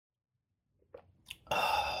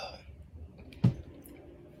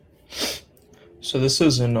So this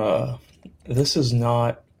is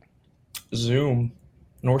not Zoom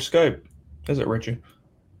nor Skype, is it, Richie?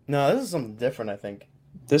 No, this is something different, I think.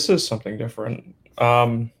 This is something different. I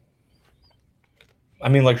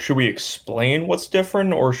mean, like, should we explain what's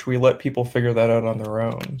different, or should we let people figure that out on their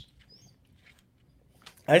own?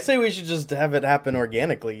 I say we should just have it happen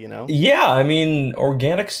organically. Yeah, I mean,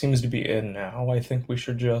 organic seems to be in now. I think we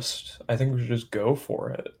should just go for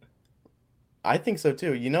it. I think so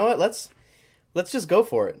too. You know what? Let's just go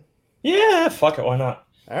for it. Yeah, fuck it, why not?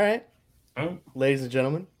 All right, Oh. ladies and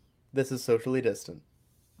gentlemen, this is Socially Distant.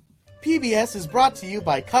 PBS is brought to you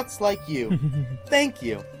by Cucks Like You. Thank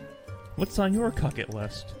you. What's on your cucket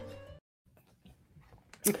list?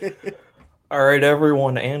 All right,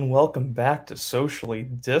 everyone, and welcome back to Socially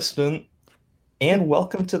Distant. And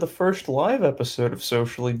welcome to the first live episode of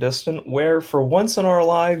Socially Distant, where for once in our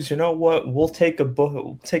lives, you know what, we'll take a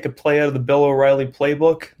play out of the Bill O'Reilly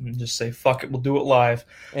playbook and just say, fuck it, we'll do it live.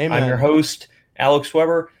 I'm your Amen. host, Alex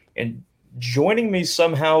Weber, and joining me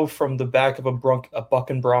somehow from the back of a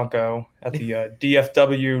bucking Bronco at the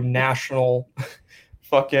DFW National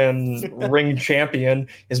fucking ring champion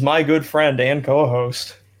is my good friend and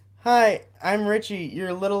co-host. Hi, I'm Richie,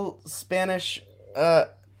 your little Spanish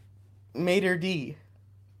maitre d'.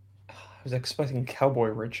 I was expecting Cowboy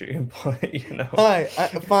Richie, but you know.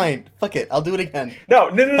 Fine. Fuck it. I'll do it again. No,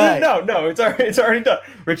 Hi. no, no. It's already done.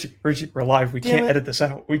 Richie, we're live. We Damn can't it. edit this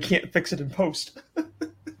out. We can't fix it in post.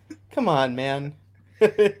 Come on, man.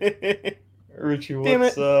 Richie, Damn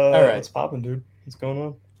what's it. All right. what's poppin', dude? What's going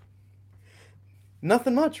on?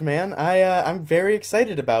 Nothing much, man. I'm very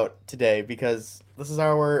excited about today because this is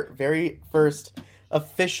our very first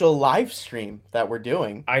official live stream that we're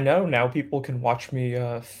doing. I know now people can watch me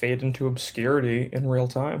fade into obscurity in real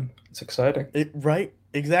time. It's exciting. Right?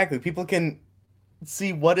 Exactly. People can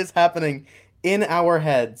see what is happening in our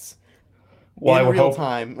heads Well, I in would real hope.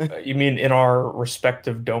 time. You mean in our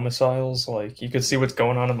respective domiciles? Like you could see what's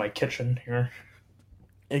going on in my kitchen here.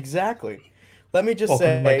 Exactly. Let me just Welcome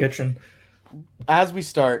to my say, kitchen. as we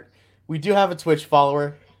start, we do have a Twitch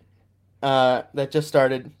follower that just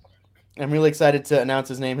started. I'm really excited to announce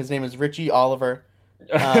his name. His name is Richie Oliver.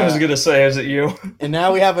 I was Uh, gonna say, is it you? And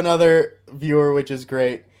now we have another viewer, which is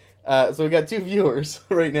great. So we got two viewers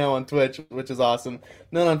right now on Twitch, which is awesome.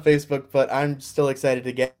 None on Facebook, but I'm still excited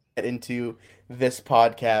to get into this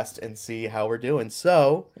podcast and see how we're doing.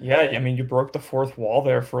 So Yeah, I mean, you broke the fourth wall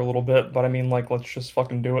there for a little bit, but I mean, like, let's just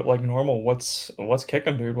fucking do it like normal. What's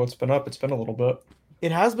kicking, dude? What's been up? It's been a little bit.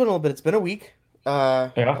 it has been a little bit. It's been a week,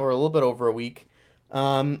 Yeah. or a little bit over a week.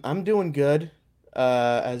 I'm doing good.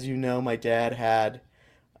 As you know, my dad had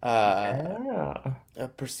uh, Yeah. a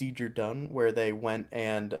procedure done where they went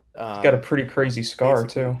and He's got a pretty crazy scar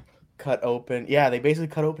basically too. cut open. Yeah, they basically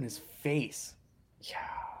cut open his face. Yeah.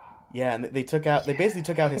 Yeah, and they basically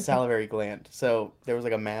took out his salivary gland. So there was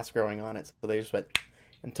like a mass growing on it. So they just went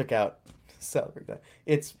and took out his salivary gland.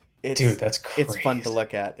 It's Dude, it's that's it's fun to crazy.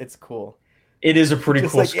 look at. It's cool. It is a pretty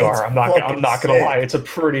Just cool like it's scar. I'm fucking not gonna lie. sick. It's a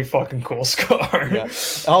pretty fucking cool scar. Yeah.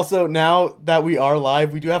 Also, now that we are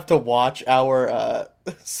live, we do have to watch our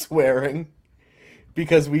swearing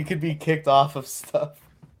because we could be kicked off of stuff.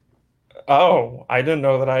 Oh, I didn't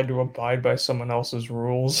know that I had to abide by someone else's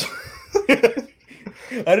rules. I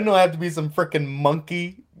didn't know I have to be some freaking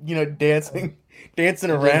monkey, dancing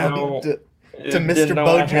Didn't around know to didn't Mr. know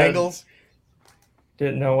I had Bojangles.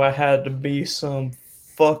 didn't know I had to be some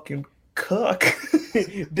fucking cuck.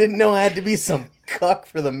 Didn't know I had to be some cuck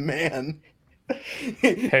for the man.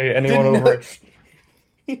 Hey, anyone Didn't over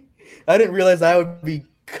know, I didn't realize I would be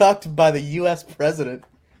cucked by the U.S. president.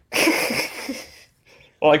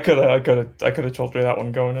 Well, I could have told you that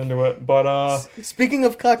one going into it, but Speaking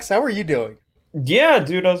of cucks, how are you doing? yeah,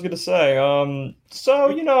 dude, I was gonna say,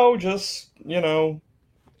 so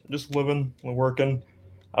just living, working,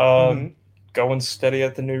 uh, Hmm. going steady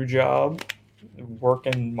at the new job,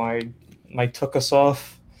 working my took us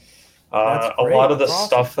off. That's A lot great. of the That's awesome.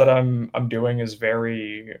 stuff that I'm doing is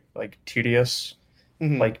very like tedious.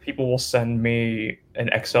 Hmm. Like people will send me an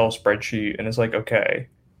Excel spreadsheet and it's like, okay,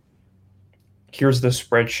 here's the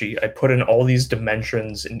spreadsheet. I put in all these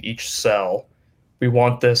dimensions in each cell. We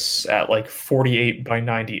want this at like 48 by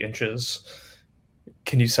 90 inches.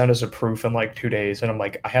 Can you send us a proof in like 2 days? And I'm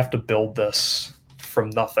like, I have to build this from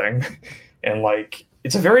nothing. And like,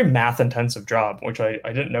 it's a very math intensive job, which I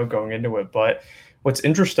didn't know going into it. But what's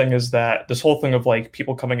interesting is that this whole thing of like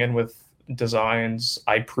people coming in with designs,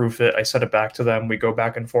 I proof it, I send it back to them, we go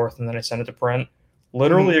back and forth, and then I send it to print. Hmm.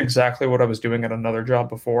 Literally exactly what I was doing at another job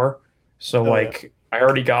before. So Oh yeah. like I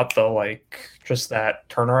already got the like just that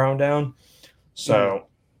turnaround down. Hmm. So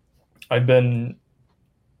I've been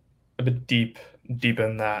I've been deep deep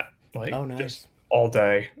in that, like Oh, nice. just all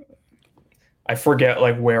day. I forget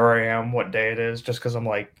like where I am, what day it is, just because I'm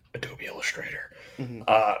like Adobe Illustrator. Mhm.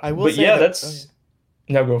 I will But say yeah, that- that's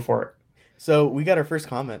no, go for it. So we got our first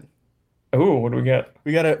comment. Ooh, what do we get?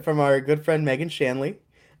 We got it from our good friend Megan Shanley.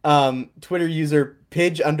 Twitter user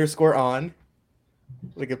Pidge_on.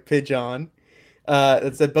 Like a pigeon.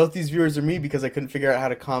 It said, both these viewers are me because I couldn't figure out how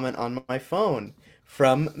to comment on my phone.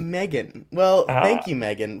 From Megan. Well, thank you,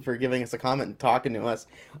 Megan, for giving us a comment and talking to us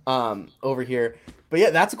over here. But yeah,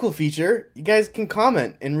 that's a cool feature. You guys can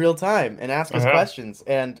comment in real time and ask us questions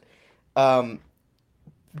and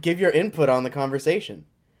give your input on the conversation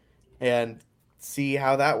and see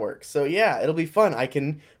how that works. So yeah, it'll be fun. I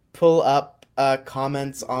can pull up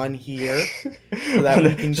comments on here so that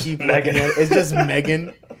we can keep looking at it. It's just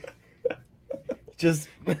Megan. Just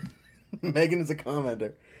Megan is a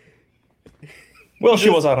commenter. Well,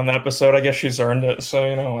 she was on an episode. I guess she's earned it. So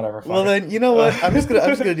whatever. Well, then you know what? I'm just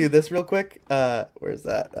gonna do this real quick. Where's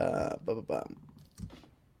that?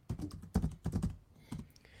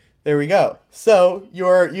 There we go. So you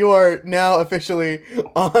are now officially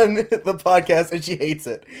on the podcast, and she hates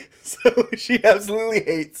it. So she absolutely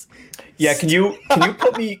hates. Yeah, can you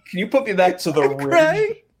put me back to the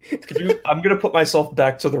ridge? I'm gonna put myself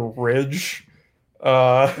back to the ridge.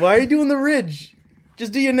 Why are you doing the ridge?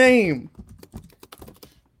 Just do your name.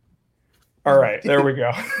 All right, there we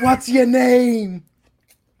go. What's your name?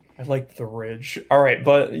 I like the ridge. All right,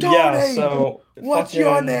 but Tony! yeah, so What's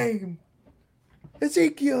your name?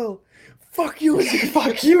 Ezekiel. Fuck you, Ezekiel.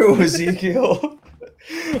 Fuck you, Ezekiel.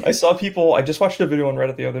 I just watched a video on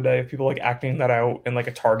Reddit the other day of people like acting that out in like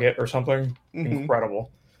a Target or something. Incredible.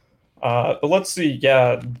 But let's see,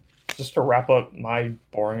 yeah, just to wrap up my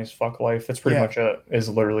boring as fuck life, it's pretty much is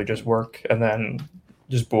literally just work and then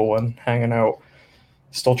just booling, hanging out.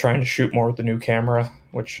 Still trying to shoot more with the new camera,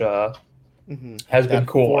 which has been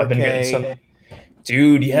cool. 4K. I've been getting some.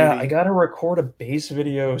 Dude, yeah, I gotta record a base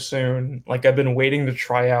video soon. Like I've been waiting to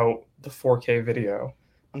try out the 4K video.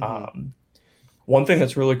 One thing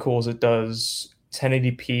that's really cool is it does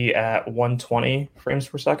 1080p at 120 frames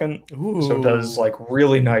per second. Ooh. So it does like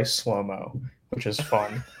really nice slow-mo, which is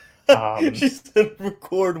fun. She said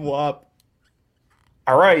record WAP.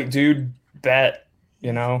 All right, dude, bet, I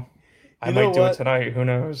You know might do what? it tonight. Who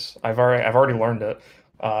knows? I've already learned it.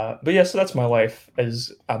 But yeah, so that's my life.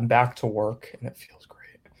 Is I'm back to work and it feels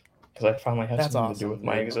great because I finally have That's something to do awesome, with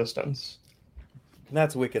my man. existence.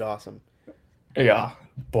 That's wicked awesome. Yeah,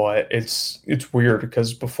 but it's weird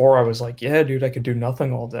because before I was like, yeah, dude, I could do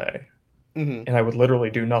nothing all day, and I would literally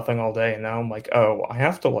do nothing all day, and now I'm like, oh, I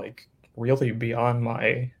have to like really be on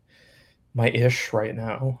my ish right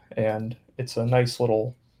now, and it's a nice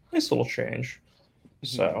little change.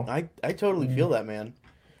 So I totally feel that, man.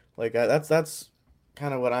 Like that's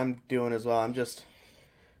kind of what I'm doing as well. I'm just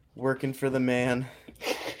working for the man,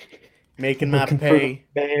 making my looking for pay.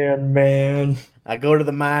 the man. I go to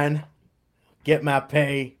the mine, get my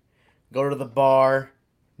pay, go to the bar,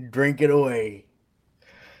 drink it away.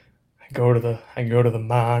 I go to the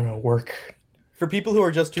mine. I work For people who are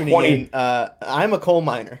just tuning 20. in, I'm a coal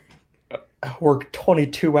miner, I work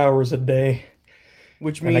 22 hours a day,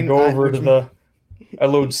 which and means I go over to I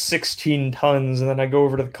load 16 tons, and then I go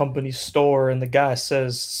over to the company store, and the guy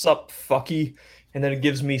says, "Sup, fucky," and then it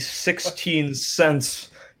gives me 16 cents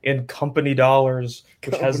in company dollars,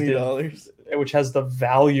 which has the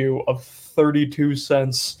value of 32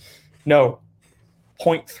 cents. No,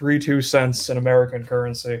 0.32 cents in American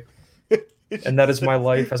currency. And that is my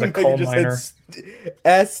life as a coal miner.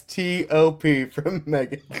 STOP from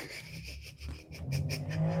Megan.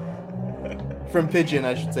 From Pigeon,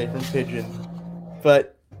 I should say, from Pigeon.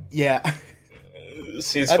 But yeah,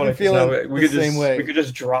 See, it's I've funny been feeling because the same way. we could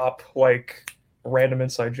just drop like random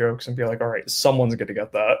inside jokes and be like, all right, someone's gonna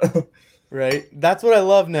get that. right. That's what I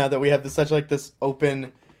love now that we have this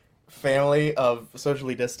open family of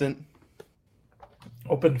socially distant.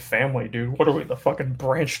 Open family, dude. What are we, the fucking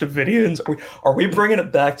Branch Davidians? Are we bringing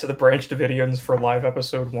it back to the Branch Davidians for live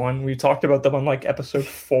episode 1? We talked about them on like episode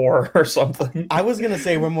 4 or something. I was gonna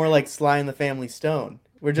say we're more like Sly and the Family Stone.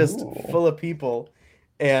 We're just full of people,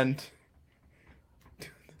 and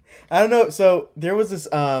I don't know. So there was this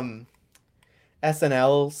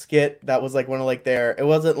SNL skit that was like one of like their. It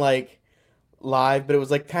wasn't like live, but it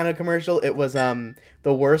was like kind of commercial. It was the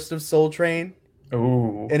worst of Soul Train.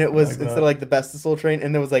 Ooh. And it was like instead that. of like the best of Soul Train,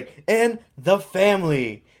 and it was like and the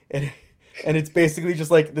family, and it's basically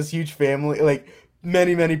just like this huge family, like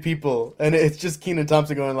many people, and it's just Kenan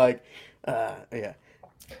Thompson going like, yeah,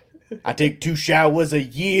 I take 2 showers a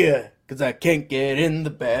year because I can't get in the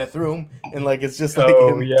bathroom, and like it's just like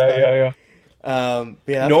Oh yeah. but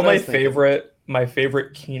yeah, You know that's what I my was thinking. my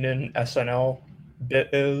favorite Keenan SNL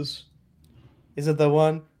bit is? Is it the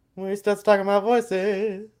one when he starts talking about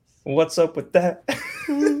voices? What's up with that?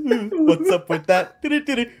 What's up with that?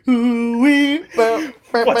 Ooh-wee.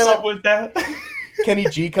 What's up with that? Kenny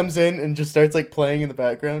G comes in and just starts like playing in the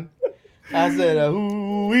background. I said,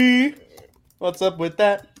 ooh-wee. What's up with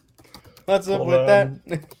that? What's up with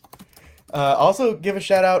that? Also, give a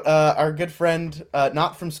shout out. Our good friend,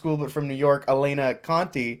 not from school but from New York, Elena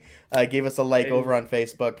Conti, gave us a like over on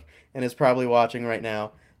Facebook and is probably watching right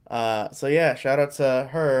now. So yeah, shout out to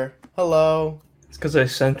her. Hello. It's because I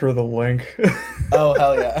sent her the link. Oh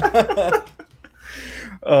hell yeah.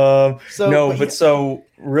 So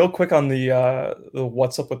real quick on the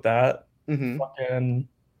what's up with that? Mm-hmm. Fucking,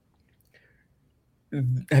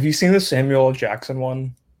 have you seen the Samuel L. Jackson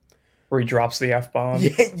one where he drops the F-bomb?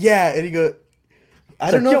 Yeah, and he goes.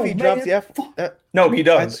 I don't know if he drops the F. No, he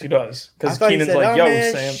does. He does. Because Keenan's like, "Yo,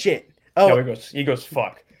 man, Sam." Shit. Oh, no, he goes,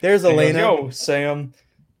 "Fuck." There's And Elena. He goes, "Yo, Sam,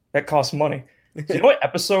 that costs money." Do you know what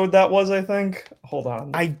episode that was? I think. Hold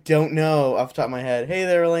on. I don't know off the top of my head. Hey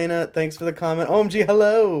there, Elena. Thanks for the comment. OMG,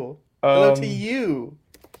 hello. Hello to you.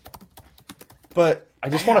 But I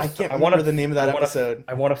just want to. I can't remember the name of that episode.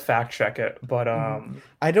 I want to fact check it, but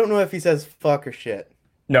I don't know if he says fuck or shit.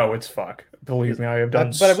 No, it's fuck. Believe me, I have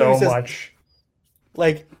done but I believe so he says, much.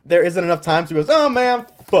 Like there isn't enough time, so he goes, "Oh man,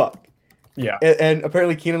 fuck." Yeah. And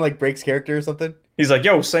apparently Keenan like breaks character or something. He's like,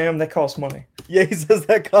 "Yo, Sam, that costs money." Yeah, he says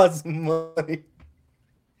that costs money.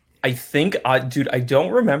 I think, dude, I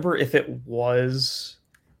don't remember if it was,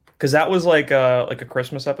 because that was like a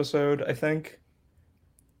Christmas episode. I think.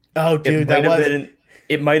 Oh, dude, that was.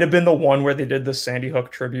 It might have been the one where they did the Sandy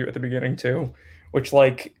Hook tribute at the beginning too, which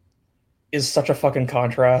like is such a fucking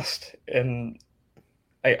contrast, and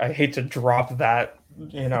I hate to drop that,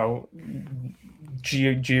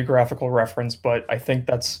 geographical reference, but I think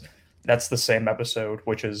that's the same episode,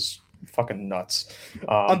 which is fucking nuts.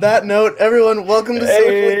 On that note, everyone, welcome to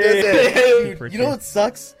Socially Distant. Hey. Dude, you know what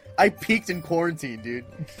sucks? I peaked in quarantine, dude.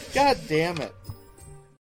 God damn it.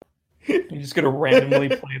 You're just gonna randomly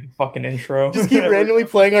play the fucking intro. Just keep randomly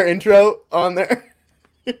playing our intro on there.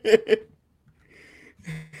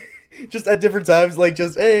 Just at different times, like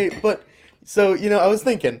just, hey, but, so, I was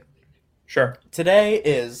thinking. Sure. Today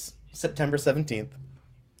is September 17th.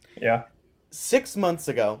 Yeah. 6 months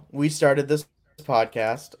ago, we started this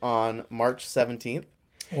podcast on March 17th.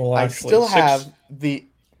 Well, I still have the...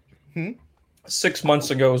 6 months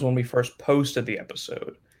ago is when we first posted the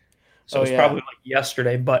episode. So it's yeah. probably like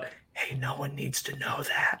yesterday, but hey, no one needs to know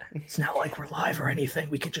that. It's not like we're live or anything.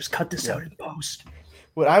 We can just cut this out in post.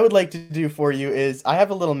 What I would like to do for you is I have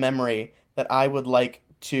a little memory that I would like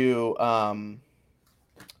to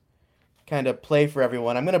kind of play for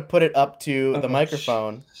everyone. I'm going to put it up to the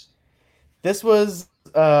microphone. This was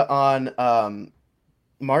on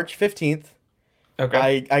March 15th.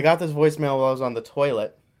 Okay. I got this voicemail while I was on the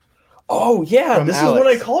toilet. Oh, yeah. From This Alex. is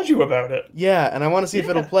when I called you about it. Yeah, and I want to see if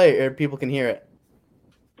it'll play or people can hear it.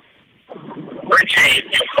 Richie,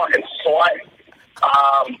 you fucking slut.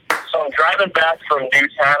 So I'm driving back from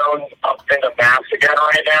Newtown up into Mass again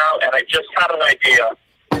right now, and I just had an idea.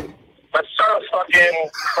 Let's start a fucking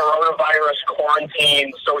coronavirus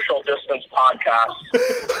quarantine social distance podcast.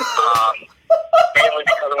 Mainly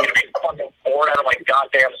because I'm going to be fucking bored out of my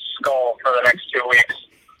goddamn skull for the next 2 weeks.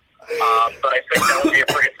 But I think that would be a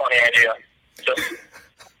pretty funny idea.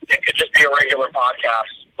 It could just be a regular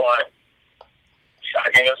podcast, but I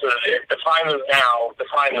mean, the time is now. The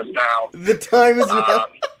time is now. The time is now.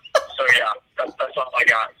 So yeah, that's all I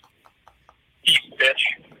got. Eat, bitch.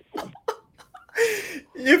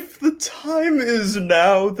 If the time is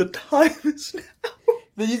now, the time is now.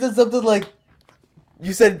 Then you said something like,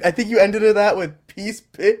 I think you ended it that with peace,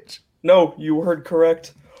 bitch. No, you heard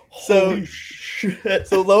correct. So, Holy shit.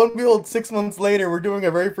 So lo and behold, 6 months later, we're doing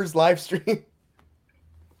our very first live stream.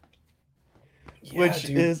 Yeah, which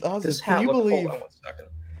dude, is awesome. this Can you hat- believe? Hold on 1 second.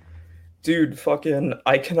 Dude, fucking,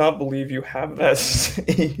 I cannot believe you have that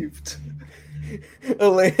saved.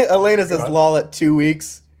 Elena says God. lol at 2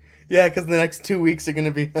 weeks. Yeah, because the next 2 weeks are going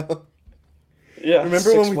to be... Yeah. Remember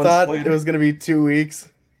 6 when we months thought later. it was going to be 2 weeks?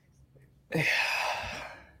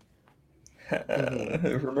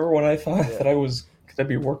 Remember when I thought that I was going to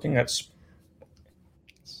be working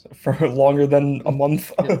for longer than a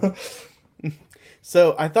month?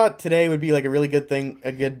 So I thought today would be like a really good thing,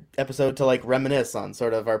 a good episode to like reminisce on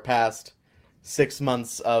sort of our past 6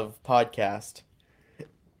 months of podcast.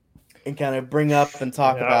 And kind of bring up and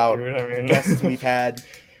talk about dude, I mean, guests we've had.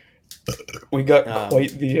 We got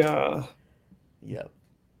quite the... Yep.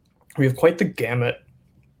 We have quite the gamut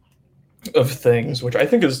of things, which I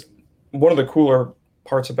think is one of the cooler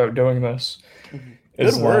parts about doing this. Mhm.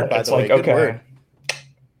 Is Good word, by it's the way. like, Good okay, word.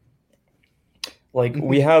 like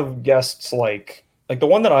we have guests like the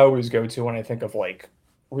one that I always go to when I think of like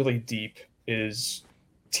really deep is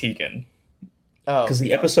Tegan, Oh, because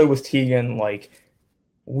the episode with Tegan, like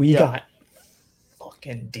we Yeah. got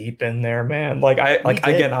fucking deep in there, man. Like We did.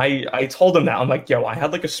 again, I told him that I'm like, yo, I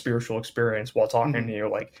had like a spiritual experience while talking Mhm. to you,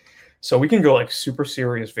 like, so we can go like super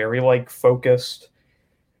serious, very like focused,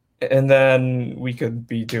 and then we could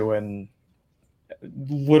be doing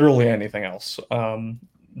literally anything else.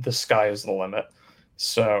 The sky is the limit.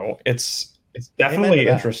 So it's Amen to definitely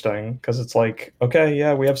that. interesting because it's like, okay,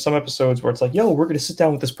 yeah, we have some episodes where it's like, yo, we're gonna sit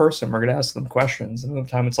down with this person, we're gonna ask them questions, and the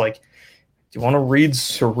time it's like, do you want to read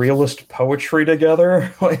surrealist poetry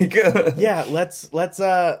together? Like, Yeah, let's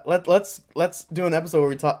do an episode where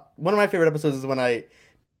we talk. One of my favorite episodes is when I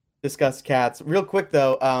discuss cats. Real quick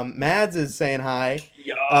though, Mads is saying hi.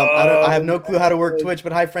 I have no clue how to work Twitch,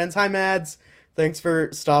 but hi friends, hi Mads. Thanks for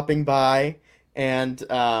stopping by and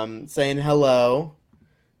saying hello.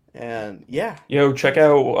 And yeah, Yo, check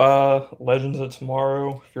out Legends of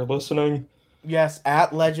Tomorrow if you're listening. yes,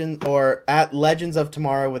 at Legend or at Legends of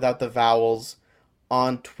Tomorrow without the vowels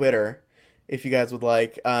on Twitter, if you guys would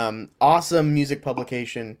like. Awesome music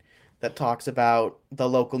publication that talks about the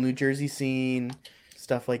local New Jersey scene,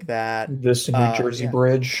 stuff like that. This New Jersey Yeah.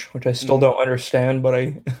 Bridge, which I still Mhm. don't understand, but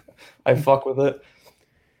I fuck with it.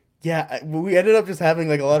 Yeah, we ended up just having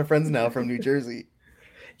like a lot of friends now from New Jersey.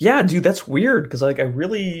 Yeah, dude, that's weird because like I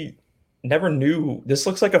really never knew. This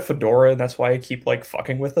looks like a fedora, and that's why I keep like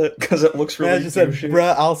fucking with it because it looks I really just said, douchey.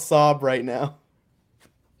 bruh, I'll sob right now.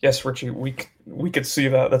 Yes, Richie, we could see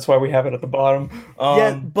that. That's why we have it at the bottom.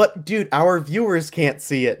 Yeah, but dude, our viewers can't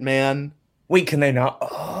see it, man. Wait, can they not?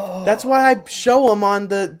 Oh. That's why I show them on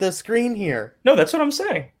the screen here. No, that's what I'm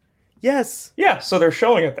saying. Yes, Yeah, so they're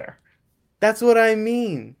showing it there. that's what I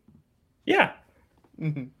mean. Yeah.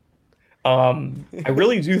 Mhm. I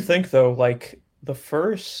really do think though, like the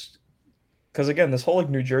first, because again, this whole like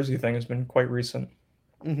New Jersey thing has been quite recent,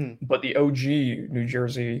 Mhm. but the OG New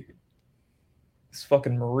Jersey is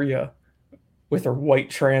fucking Maria with her white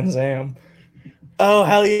Trans Am. Oh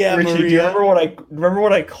hell yeah, Richie, do you Maria. remember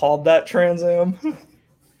what I called that Trans Am?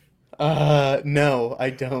 No, I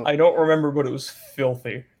don't. I don't remember, but it was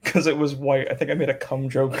filthy because it was white. I think I made a cum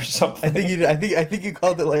joke or something. I think you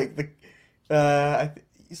called it like the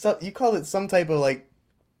you called it some type of like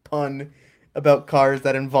pun about cars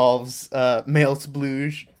that involves male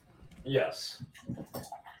splooge. Yes.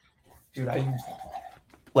 Dude,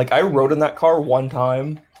 I rode in that car one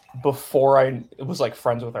time before I was like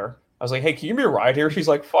friends with her. I was like, "Hey, can you give me a ride here?" She's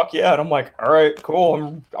like, "Fuck yeah!" And I'm like, "All right,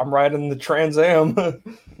 cool. I'm riding the Trans Am."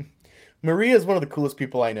 Maria is one of the coolest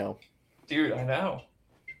people I know. Dude, I know.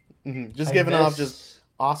 Just I giving off miss- just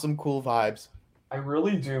awesome, cool vibes. I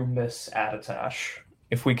really do miss Adatash.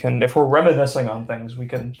 If we're reminiscing on things, we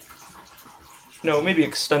can, maybe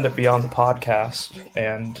extend it beyond the podcast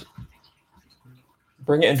and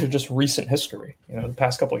bring it into just recent history. The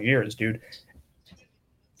past couple of years, dude.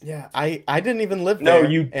 Yeah, I didn't even live No, there,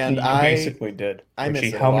 you and you I basically did. I miss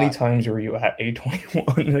Richie, it a how many lot. times were you at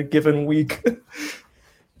A21 in a given week?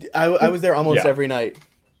 I was there almost Yeah. every night.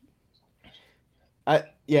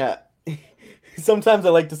 Yeah. Sometimes I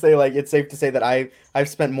like to say like it's safe to say that I've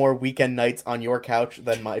spent more weekend nights on your couch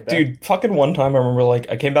than my bed. Dude, fucking one time I remember like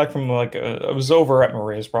I came back from like I was over at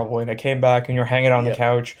Maria's probably, and I came back and you're hanging out on the Yep.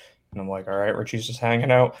 couch, and I'm like, all right, Richie's just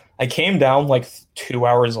hanging out. I came down like 2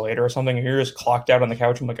 hours later or something, and you're just clocked out on the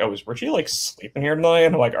couch. I'm like, oh, is Richie like sleeping here tonight?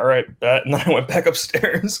 And I'm like, all right, bet. And then I went back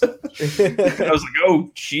upstairs. And I was like, oh,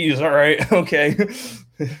 geez, all right, okay.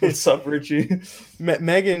 What's up, Richie?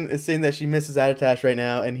 Megan is saying that she misses Adatash right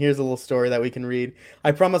now, and here's a little story that we can read.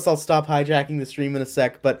 I promise I'll stop hijacking the stream in a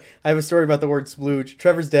sec, but I have a story about the word splooge.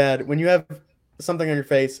 Trevor's dad, when you have something on your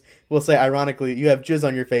face, will say ironically, you have jizz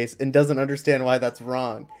on your face, and doesn't understand why that's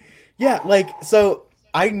wrong. Yeah, like, so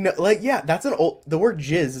I know, like, yeah, the word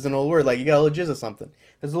jizz is an old word. Like, you got a little jizz of something.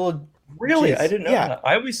 There's a little Really? jizz. I didn't know Yeah. that.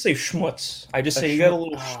 I always say schmutz. I just A say you got a schmutz.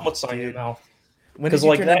 little Oh, schmutz on your dude. mouth. When 'Cause, did you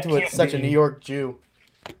like, turn that into can't such a be- New York Jew?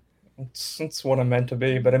 It's what I'm meant to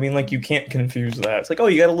be, but I mean, like, you can't confuse that. It's like, oh,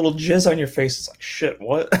 you got a little jizz on your face. It's like, shit,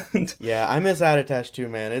 what? Yeah, I miss Adatash too,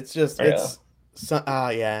 man. It's just, Oh,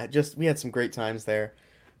 yeah, just, we had some great times there.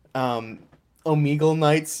 Omegle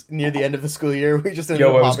nights near the end of the school year, we just ended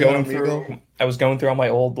Yo, up I was hopping on going Omegle. through. I was going through all my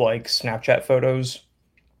old like Snapchat photos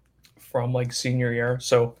from like senior year,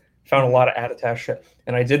 so found a lot of Adatash shit,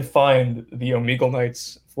 and I did find the Omegle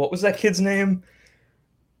nights. What was that kid's name?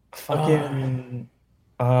 Fucking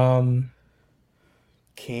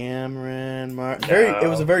Cameron Martin. No. It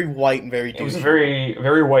was a very white and very douchey. It was very,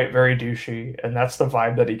 very white, very douchey, and that's the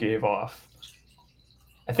vibe that he gave off.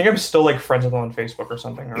 I think I'm still like friends with him on Facebook or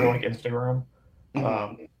something, or like Instagram.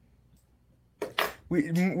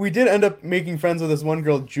 We did end up making friends with this one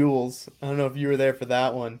girl, Jules. I don't know if you were there for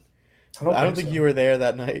that one. I don't think so. you were there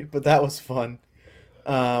that night, but that was fun.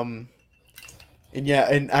 And yeah,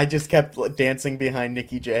 and I just kept dancing behind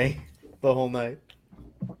Nikki J the whole night.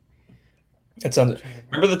 It sounds.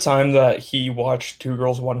 Remember the time that he watched Two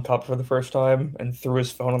Girls, One Cup for the first time and threw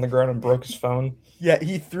his phone on the ground and broke his phone? Yeah,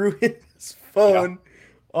 he threw his phone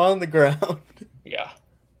on the ground. Yeah.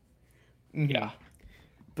 Mhm. Yeah.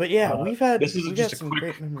 But yeah, we've had This is we've just had a some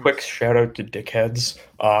great memories. quick shout out to Dickheads.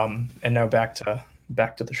 And now back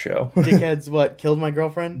to the show. Dickheads, what killed my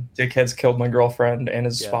girlfriend? Dickheads killed my girlfriend and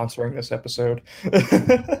is Yeah. sponsoring this episode.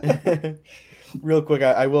 Real quick,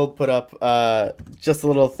 I will put up just a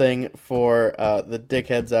little thing for the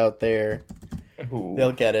dickheads out there. Ooh.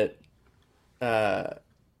 They'll get it. There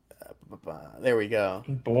we go.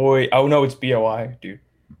 Boy, oh no, it's BOI, dude.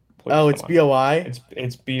 Please, Oh, it's come on. BOI?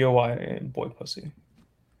 It's BOI boy pussy.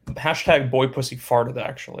 Hashtag boy pussy farted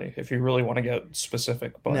actually, if you really want to get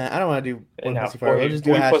specific. But Nah, I don't want to do boy no, pussy fart. We'll just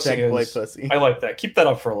do boy pussy hashtag boy is- pussy. I like that. Keep that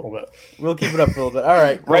up for a little bit. We'll keep it up for a little bit. All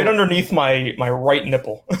right. Right cool. underneath my right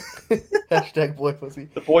nipple. Hashtag boy pussy.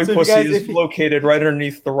 The boy So if you pussy guys- is if you- located right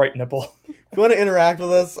underneath the right nipple. If you want to interact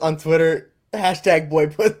with us on Twitter, hashtag boy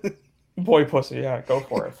pussy. Boy pussy, yeah, go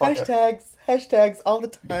for it. Fuck it. Hashtags all the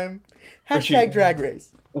time. Hashtag Richie. drag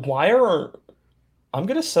race. I'm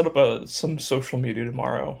gonna set up some social media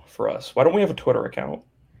tomorrow for us. Why don't we have a Twitter account?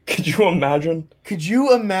 Could you imagine? Could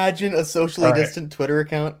you imagine a socially All right. distant Twitter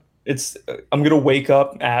account? I'm gonna wake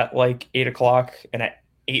up at like 8 o'clock, and at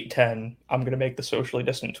 8:10, I'm gonna make the socially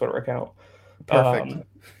distant Twitter account. Perfect.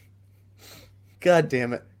 God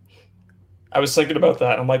damn it. I was thinking about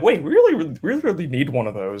that. I'm like, wait, we really need one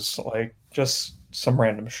of those. Like, just some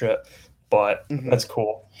random shit. But Mhm. that's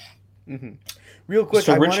cool. hmm Real quick,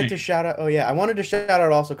 So I Richie- wanted to shout out. Oh yeah, I wanted to shout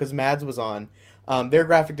out also because Mads was on. Their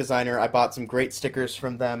graphic designer. I bought some great stickers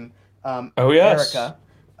from them. Oh yes.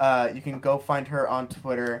 Erica. You can go find her on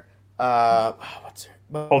Twitter. What's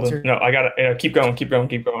Hold her on. No, I got to keep going.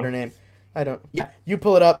 her name? I don't. Yeah, you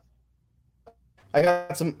pull it up. I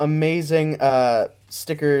got some amazing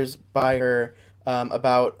stickers by her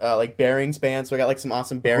about like bearings bands. So I got like some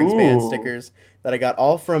awesome bearings band Ooh. stickers that I got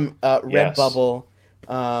all from Yes. Redbubble.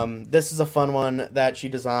 This is a fun one that she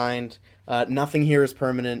designed. Nothing here is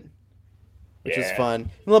permanent, which is Yeah. fun. And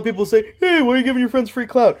a lot of people say, "Hey, why are you giving your friends free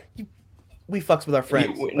clout?" We fucks with our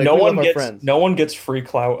friends. Like, no we one love our gets friends. no one gets free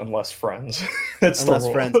clout unless friends. That's Unless the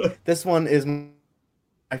rule. friends. This one is my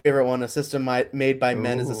favorite one. A system made by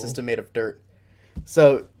men is a Ooh. system made of dirt.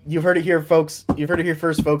 So you've heard it here, folks. You've heard it here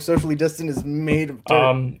first, folks. Socially distant is made of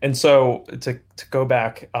dirt. And so to go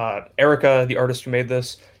back, Erica, the artist who made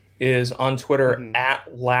this, is on Twitter Mhm. at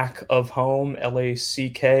lack of home,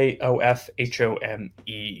 LACKOFHOME.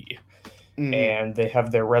 Mhm. And they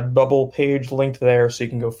have their Redbubble page linked there, so you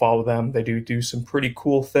can go follow them. They do some pretty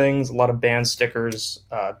cool things, a lot of band stickers,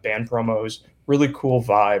 band promos, really cool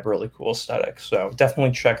vibe, really cool aesthetic. So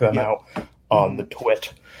definitely check them Yeah. out on the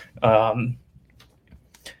Twit. Mhm.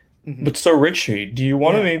 But so Richie, do you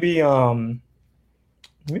want to Yeah.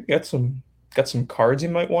 maybe get some cards you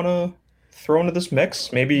might want to throw into this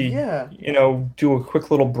mix? Maybe Yeah. do a quick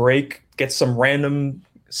little break, get some random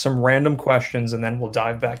questions, and then we'll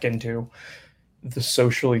dive back into the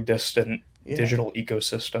socially distant Yeah. digital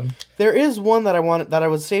ecosystem. There is one that I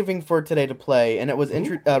was saving for today to play, and it was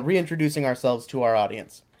reintroducing ourselves to our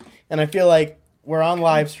audience. And I feel like we're on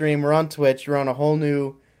live stream, we're on Twitch, we're on a whole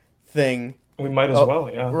new thing. We might as Oh, well,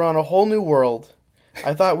 yeah. We're on a whole new world.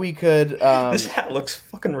 I thought we could. This hat looks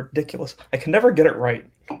fucking ridiculous. I can never get it right.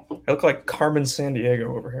 I look like Carmen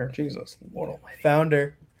Sandiego over here. Jesus, Lord Almighty.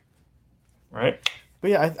 Founder. Right?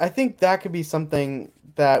 But yeah, I think that could be something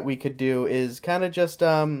that we could do is kind of just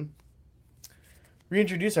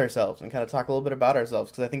reintroduce ourselves and kind of talk a little bit about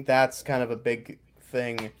ourselves because I think that's kind of a big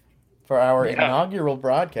thing for our Yeah. inaugural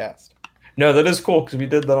broadcast. No, that is cool because we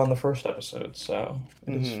did that on the first episode, so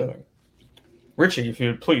it is Mhm. fitting. Richie, if you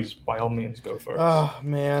would please, by all means, go first. Oh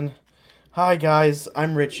man. Hi guys,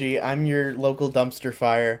 I'm Richie. I'm your local dumpster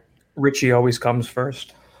fire. Richie always comes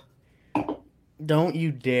first. Don't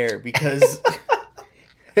you dare because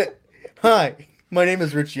Hi, my name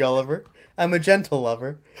is Richie Oliver. I'm a gentle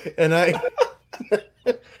lover and I'm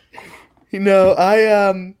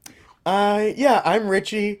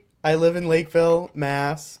Richie. I live in Lakeville,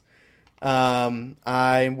 Mass.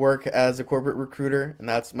 I work as a corporate recruiter, and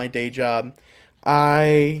that's my day job.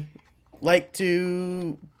 I like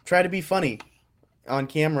to try to be funny on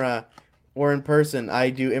camera or in person. I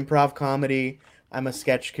do improv comedy. I'm a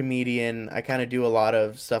sketch comedian. I kind of do a lot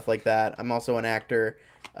of stuff like that. I'm also an actor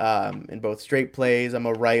in both straight plays. I'm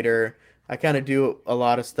a writer. I kind of do a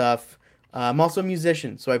lot of stuff. I'm also a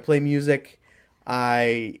musician, so I play music.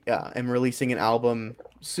 I am releasing an album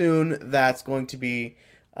soon that's going to be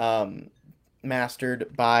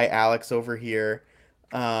mastered by Alex over here.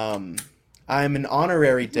 I'm an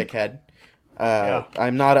honorary dickhead. Yeah.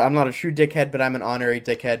 I'm not a true dickhead, but I'm an honorary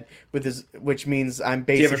dickhead which means I'm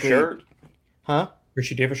Do you have basically. a shirt? Huh?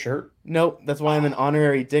 Richie, do you have a shirt? Nope. That's why I'm an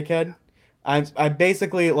honorary dickhead. I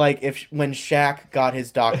basically like when Shaq got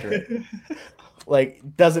his doctorate. Like,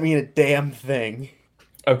 doesn't mean a damn thing.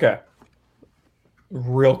 Okay.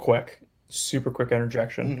 Real quick, super quick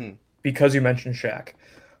interjection. Mhm. Because you mentioned Shaq.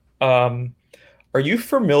 Are you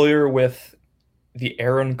familiar with the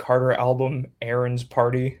Aaron Carter album, Aaron's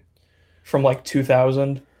Party, from like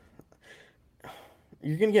 2000?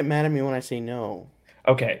 You're gonna get mad at me when I say no.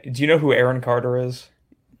 Okay, do you know who Aaron Carter is?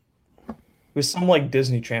 It was some like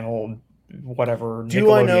Disney Channel, whatever,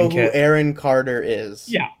 Do I know Nickelodeon who kid. Aaron Carter is?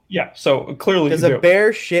 Yeah. So clearly Does you a do.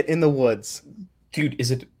 bear shit in the woods? Dude,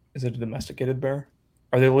 is it a domesticated bear?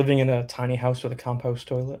 Are they living in a tiny house with a compost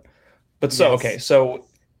toilet? But so Yes. okay, so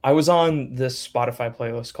I was on this Spotify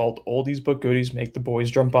playlist called Oldies But Goodies Make the Boys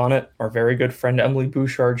Jump on It. Our very good friend Emily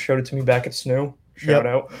Bouchard showed it to me back at SNU. Shout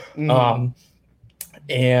out. Mhm.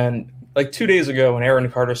 And like 2 days ago, an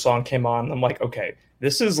Aaron Carter song came on. I'm like, okay,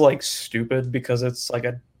 this is like stupid because it's like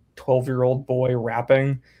a 12-year-old boy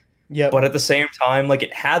rapping. Yep. But at the same time, like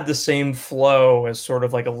it had the same flow as sort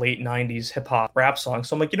of like a late 90s hip hop rap song.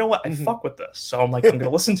 So I'm like, you know what? I Mhm. fuck with this. So I'm like, I'm going to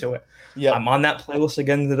listen to it. Yep. I'm on that playlist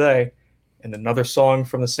again today. And another song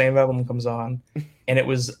from the same album comes on. And it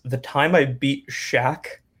was The Time I Beat Shaq.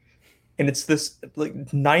 And it's this like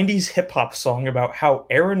 90s hip hop song about how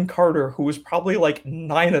Aaron Carter, who was probably like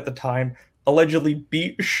 9 at the time, allegedly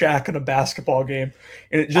beat Shaq in a basketball game.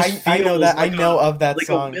 And it just I know feels that. like I know of that like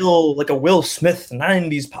song. a Will Smith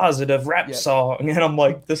 90s positive rap Yeah. song. And I'm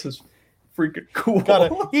like, this is freaking cool.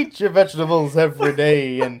 Gotta eat your vegetables every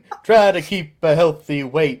day and try to keep a healthy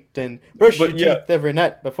weight and brush But your yeah. teeth every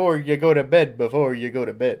night before you go to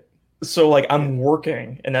bed. So like I'm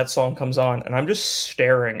working and that song comes on and I'm just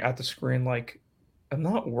staring at the screen like I'm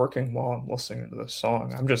not working while I'm listening to this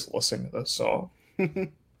song. I'm just listening to this song.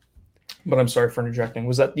 But I'm sorry for interjecting.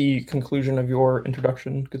 Was that the conclusion of your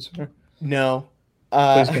introduction, good sir? No.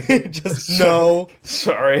 Please continue. Just no.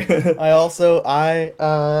 Sorry.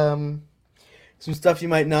 Some stuff you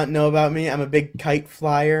might not know about me. I'm a big kite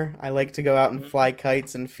flyer. I like to go out and fly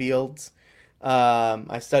kites in fields.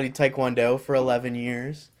 I studied Taekwondo for 11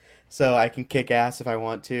 years, so I can kick ass if I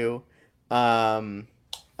want to. I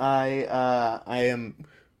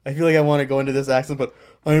feel like I want to go into this accent, but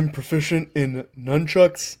I am proficient in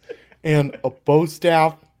nunchucks and a bow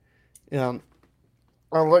staff. And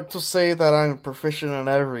I like to say that I'm proficient in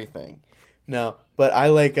everything. No, but I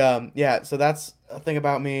like so that's a thing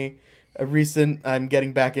about me. I'm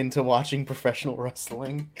getting back into watching professional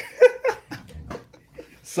wrestling.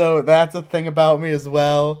 So that's a thing about me as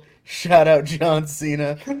well. Shout out John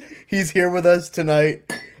Cena. He's here with us tonight.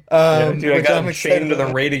 Yeah, dude, I which got I'm him excited chained to the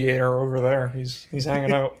about. radiator over there. He's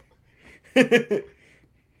hanging out. Okay,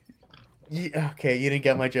 you didn't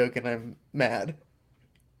get my joke and I'm mad.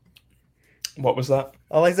 What was that?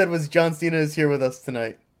 All I said was John Cena is here with us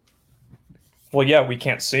tonight. Well, yeah, we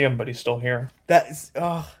can't see him, but he's still here. That's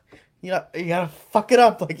you gotta fuck it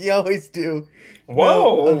up like you always do.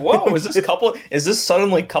 Whoa, No. whoa! Is this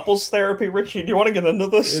suddenly couples therapy, Richie? Do you want to get into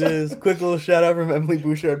this? It is. Quick little shout out from Emily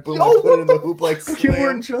Bouchard. Boom, I Yo, put it in the hoop like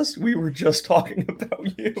we were just talking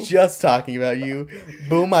about you. Just talking about you.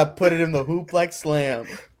 Boom, I put it in the hoop like slam.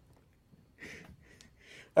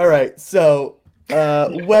 All right, so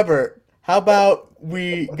Weber, how about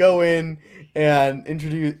we go in and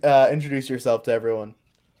introduce yourself to everyone?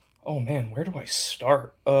 Oh man, where do I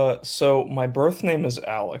start? So my birth name is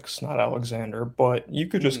Alex, not Alexander, but you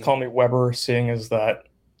could just call me Weber, seeing as that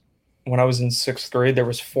when I was in 6th grade, there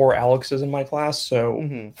was 4 Alexes in my class, so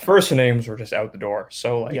Mhm. first names were just out the door.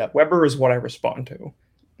 So like Yep. Weber is what I respond to.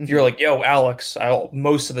 If you're like, yo, Alex,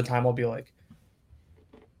 most of the time I'll be like,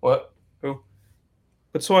 what? Who?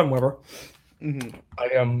 But so I'm Weber. Mhm. I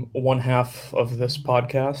am one half of this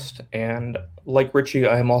podcast, and like Richie,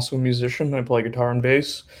 I am also a musician. I play guitar and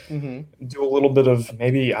bass. Mhm. Do a little bit of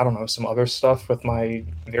maybe, I don't know, some other stuff with my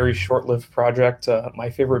very short-lived project,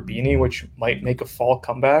 My Favorite Beanie, which might make a fall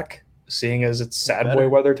comeback, seeing as it's sad boy Better.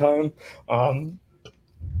 weather time.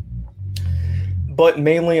 But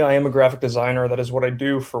mainly, I am a graphic designer. That is what I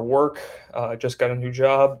do for work. I just got a new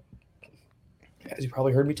job. as you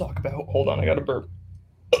probably heard me talk about. Hold on, I got a burp.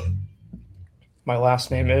 My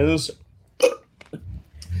last name is...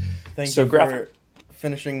 Thank So you graphic- for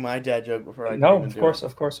finishing my dad joke before I No, even of do course, it.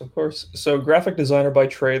 of course, of course. So graphic designer by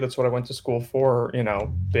trade, that's what I went to school for, you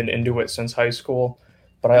know, been into it since high school.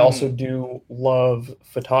 But I also do love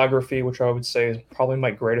photography, which I would say is probably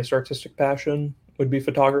my greatest artistic passion would be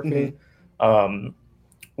photography.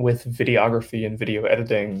 With videography and video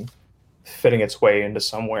editing fitting its way into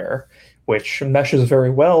somewhere, which meshes very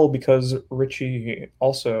well because Richie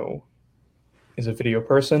also is a video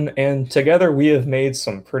person, and together we have made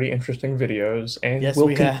some pretty interesting videos, and Yes,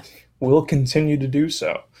 we have. we'll continue to do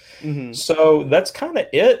so. Mhm. So that's kind of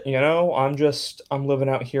it, you know. I'm living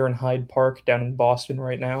out here in Hyde Park down in Boston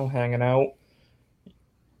right now, hanging out.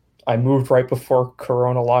 I moved right before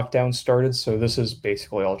Corona lockdown started, so this is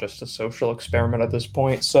basically all just a social experiment at this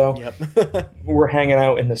point. So Yep. we're hanging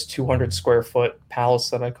out in this 200 square foot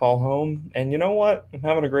palace that I call home, and you know what? I'm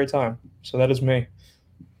having a great time. So that is me.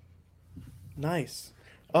 Nice.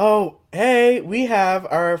 Oh, hey, we have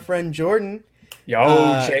our friend Jordan.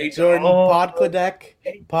 Yo, Jay, Jordan oh, Podkladek.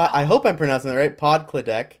 I hope I'm pronouncing it right.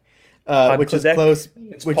 Podkladek, which is Podkladek? close.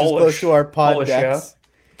 It's Which is Polish. close to our pod Polish, decks.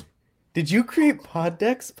 Did you create pod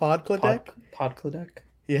decks? Podkladek? Podkladek?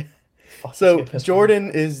 Yeah. Fuck, So let's get pissed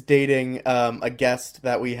Jordan is dating a guest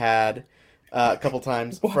that we had a couple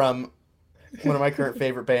times from one of my current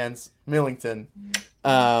favorite bands, Millington,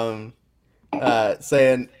 saying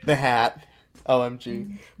the Hat,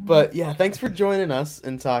 OMG. But yeah, thanks for joining us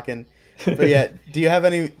and talking. But yeah, do you have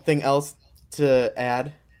anything else to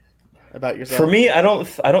add about yourself? For me, I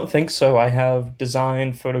don't think so. I have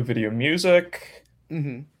design, photo, video, music.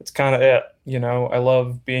 It's kind of it. You know, I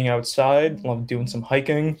love being outside, love doing some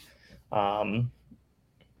hiking. And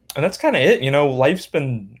that's kind of it. You know, life's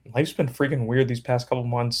been freaking weird these past couple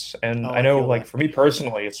months, and Oh, I I know feel like that. for me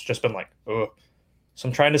personally, it's just been like, ugh. So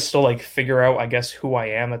I'm trying to still like figure out, I guess, who I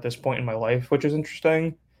am at this point in my life, which is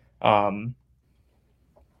interesting. But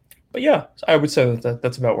yeah, I would say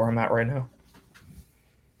that's about where I'm at right now.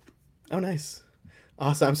 Oh, nice.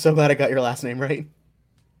 Awesome. I'm so glad I got your last name right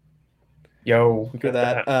Yo, we for got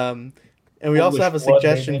that. that. And we also Polish have a blood,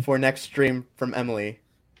 suggestion baby. for next stream from Emily.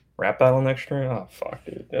 Rap battle next stream? Oh fuck,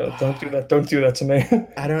 dude. Don't do that. Don't do that to me.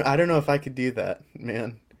 I don't know if I could do that,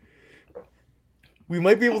 man. We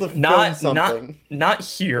might be able to film not something. not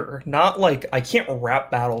here. Not like I can't rap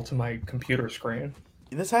battle to my computer screen.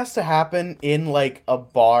 This has to happen in like a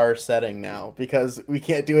bar setting now because we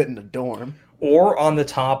can't do it in a dorm. Or on the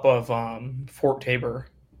top of Fort Tabor.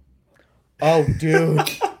 Oh, dude.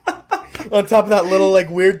 On top of that little like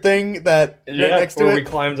weird thing that right Yeah, next to where it. we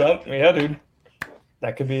climbs up. Yeah, dude.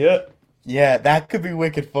 That could be it. Yeah, that could be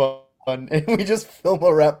wicked fun. And we just film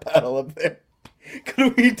a rap battle up there.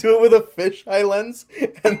 Could we do it with a fisheye lens?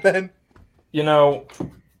 And then You know,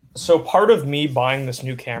 so part of me buying this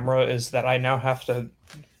new camera is that I now have to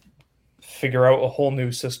figure out a whole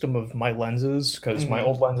new system of my lenses because my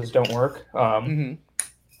old lenses don't work.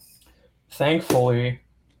 Thankfully,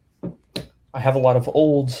 I have a lot of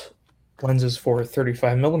old lenses for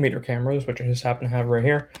 35 millimeter cameras, which I just happen to have right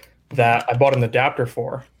here, that I bought an adapter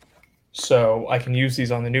for. So I can use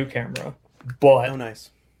these on the new camera. But oh,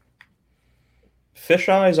 nice.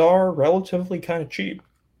 fisheyes are relatively kind of cheap.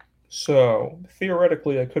 So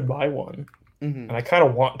theoretically, I could buy one. And I kind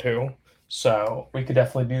of want to. So we could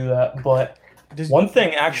definitely do that. But one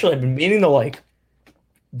thing, actually, I've been meaning to like,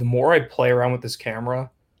 the more I play around with this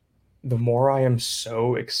camera, the more I am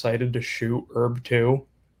so excited to shoot Herb 2.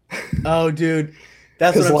 Oh, dude.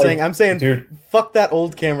 That's what 'Cause, I'm like, saying. I'm saying, dude, fuck that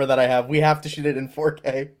old camera that I have. We have to shoot it in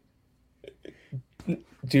 4K.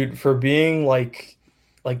 dude, for being like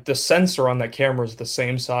the sensor on that camera is the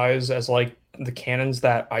same size as like the Canons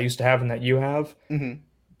that I used to have and that you have,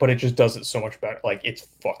 but it just does it so much better. Like it's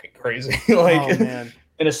fucking crazy. Like, oh, man.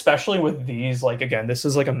 and especially with these, like again, this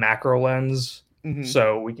is like a macro lens,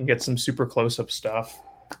 so we can get some super close up stuff.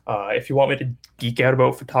 If you want me to geek out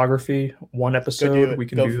about photography, one episode we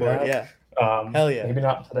can Go do for that. it, yeah. Hell yeah. Maybe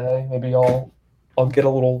not today. Maybe I'll get a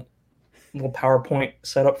little PowerPoint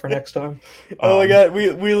set up for next time. Oh my god,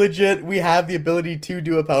 we legit we have the ability to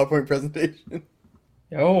do a PowerPoint presentation.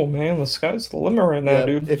 Oh man, the sky's the limit right now, Yeah,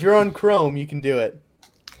 dude. if you're on Chrome, you can do it.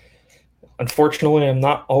 Unfortunately, I'm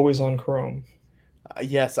not always on Chrome.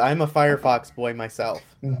 Yes, I'm a Firefox boy myself.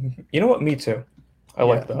 You know what? Me too. I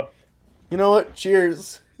like that. You know what?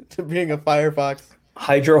 Cheers to being a Firefox.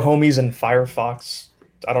 Hydro homies and Firefox.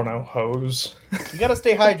 I don't know, hose. You gotta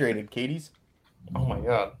stay hydrated, Katie's. Oh my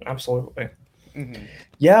god, absolutely.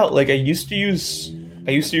 Yeah, like I used to use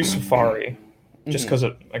Safari just because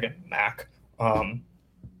of again Mac. And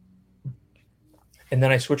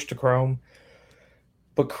then I switched to Chrome.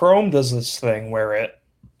 But Chrome does this thing where it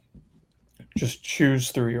just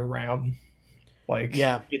chews through your RAM. Like,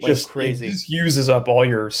 Yeah, it like just crazy. it just uses up all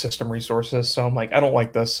your system resources. So I'm like, I don't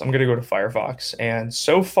like this. I'm gonna go to Firefox. And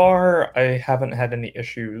so far, I haven't had any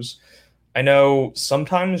issues. I know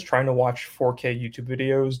sometimes trying to watch 4K YouTube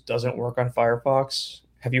videos doesn't work on Firefox.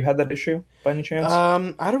 Have you had that issue by any chance?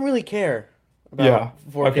 I don't really care Yeah.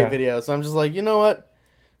 about 4K Okay. videos. So I'm just like, you know what?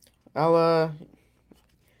 I'll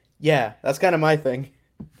yeah, that's kind of my thing.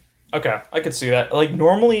 Okay, I could see that. Like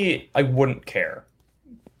normally I wouldn't care,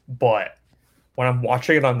 but when I'm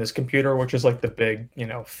watching it on this computer, which is like the big,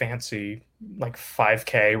 fancy like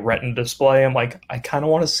 5K Retina display, I'm like, I kind of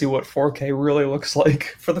want to see what 4K really looks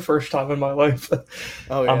like for the first time in my life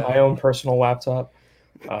Oh on yeah. my own personal laptop.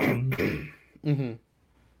 Um, Hmm.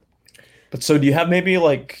 but so do you have maybe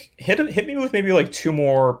like hit me with maybe like two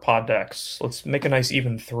more pod decks? Let's make a nice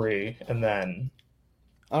even three, and then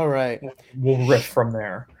All right. we'll riff from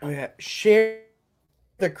there. Oh yeah. Share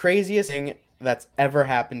the craziest thing that's ever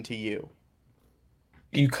happened to you.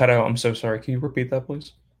 You cut out. I'm so sorry. Can you repeat that,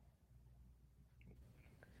 please?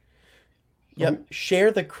 Yep.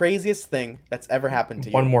 Share the craziest thing that's ever happened to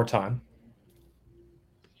One you. more time.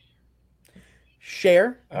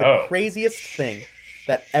 Share the Oh. craziest thing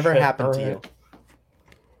that ever Shit, happened to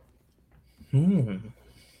you. alright.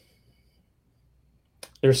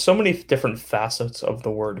 There's so many different facets of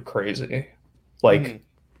the word crazy. Like Mhm.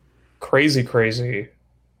 crazy, crazy,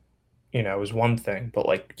 is one thing, but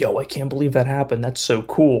like, yo, I can't believe that happened. That's so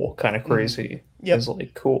cool. Kind of crazy Yep. is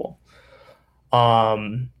like cool.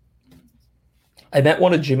 Um, I met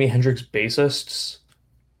one of Jimi Hendrix's bassists.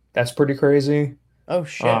 That's pretty crazy. Oh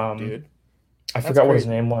shit, Um, dude. I That's forgot what his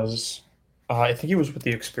crazy. name was. I think he was with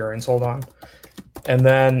The Experience. Hold on. And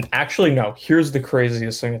then, actually, no. Here's the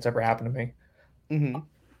craziest thing that's ever happened to me. Hmm.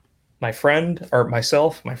 My friend, or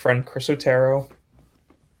myself, my friend Chris Otero,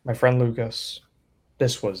 my friend Lucas.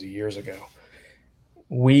 This was years ago.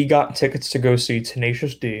 We got tickets to go see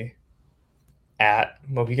Tenacious D at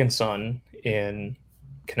Mohegan Sun in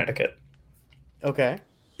Connecticut. Okay.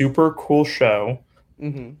 Super cool show.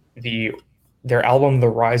 Hmm. Their album The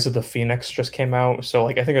Rise of the Phoenix just came out. So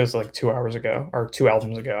like I think it was like 2 hours ago or 2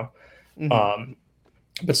 albums ago. Hmm.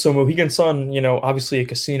 But so Mohegan Sun, obviously a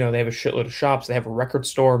casino, they have a shitload of shops. They have a record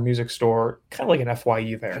store, music store, kind of like an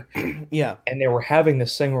FYE there. Yeah. And they were having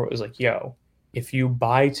this thing where it was like, yo, if you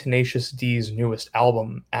buy Tenacious D's newest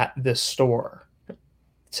album at this store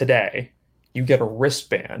today, you get a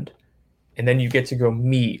wristband, and then you get to go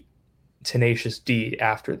meet Tenacious D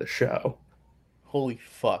after the show. Holy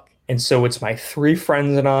fuck. And so it's my three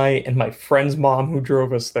friends and I and my friend's mom who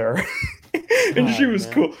drove us there. And she God, was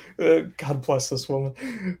man. cool. God bless this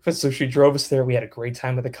woman. But so she drove us there. We had a great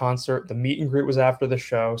time at the concert. The meet and greet was after the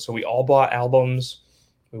show. So we all bought albums.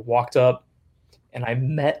 We walked up and I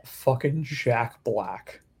met fucking Jack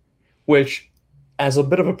Black, which, as a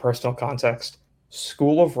bit of a personal context,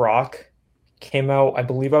 School of Rock came out, I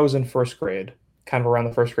believe I was in first grade, kind of around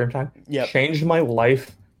the first grade time. Yep. Changed my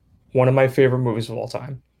life. One of my favorite movies of all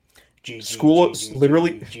time. School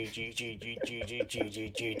literally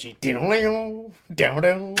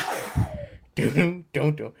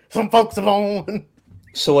Some folks are on.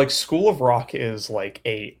 so like School of Rock is like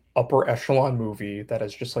a upper echelon movie that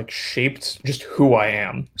has just like shaped just who I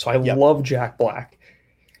am. So I Yep. love Jack Black.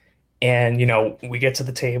 And we get to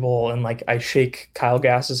the table and like I shake Kyle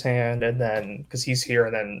Gass's hand and then because he's here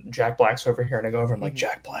and then Jack Black's over here and I go over and I'm like,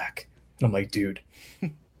 Jack Black. And I'm like, dude,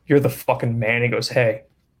 you're the fucking man. He goes, hey,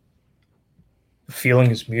 the feeling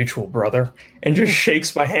is mutual, brother. And just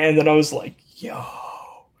shakes my hand and I was like, yo.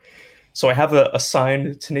 So I have a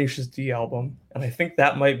signed Tenacious D album, and I think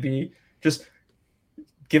that might be just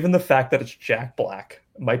given the fact that it's Jack Black,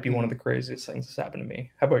 it might be one of the craziest things that's happened to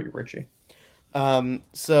me. How about you, Richie?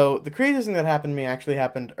 So the craziest thing that happened to me actually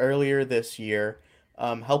happened earlier this year,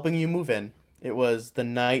 helping you move in. It was the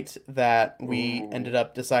night that we ended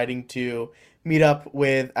up deciding to meet up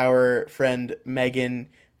with our friend Megan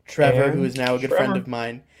Trevor, And who is now a good Trevor. friend of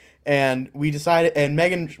mine. And we decided, and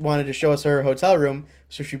Megan wanted to show us her hotel room,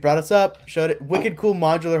 so she brought us up, showed it, wicked cool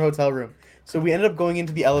modular hotel room. So we ended up going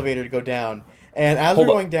into the elevator to go down. And as Hold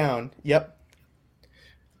we're up. going down, yep,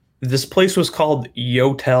 This place was called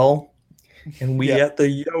Yotel, and we Yeah. at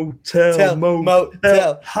the Yotel Hotel,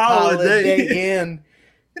 Motel Holiday Holiday. Inn.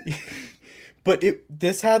 But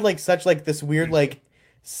this had like such like this weird like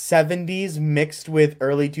 70s mixed with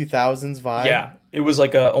early 2000s vibe. Yeah, it was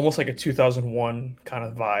like almost like a 2001 kind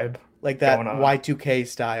of vibe. Like that going on. Y2K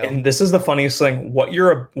style. And this is the funniest thing.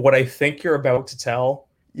 What I think you're about to tell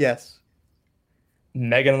Yes.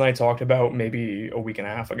 Megan and I talked about maybe a week and a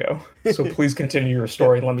half ago. So please continue your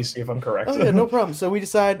story and let me see if I'm correct. Oh yeah, no problem. So we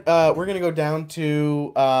decide we're gonna go down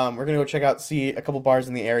to we're gonna go check out, see a couple bars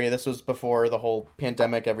in the area. This was before the whole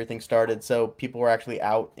pandemic, everything started, so people were actually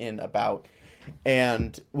out and about.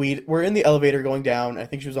 And we're in the elevator going down. I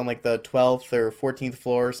think she was on like the 12th or 14th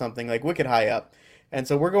floor or something, like wicked high up. And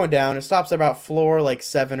so we're going down. It stops at about floor like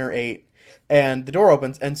 7 or 8, and the door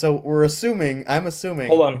opens. And so I'm assuming.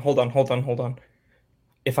 Hold on.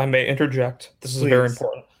 If I may interject, this is very Please.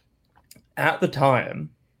 important. At the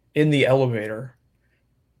time, in the elevator,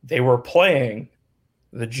 they were playing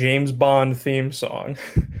the James Bond theme song.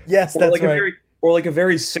 Yes, Or that's like a right.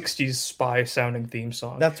 very 60s spy sounding theme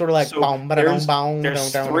song. That's sort of like So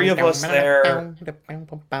there's three of us there.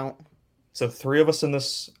 So three of us in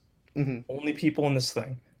this, Mhm. only people in this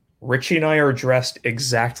thing. Richie and I are dressed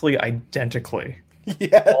exactly identically.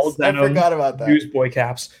 Yes, All I denim, forgot about that. newsboy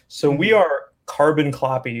caps. So we Mhm. are carbon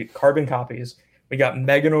copies. We got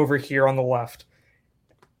Megan over here on the left.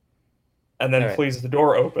 And then All right. please the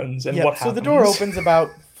door opens and Yep, what so happens? the door opens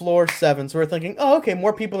about floor 7, so we're thinking, oh, okay,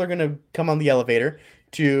 more people are gonna come on the elevator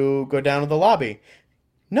to go down to the lobby.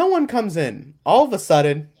 No one comes in. All of a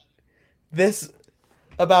sudden, this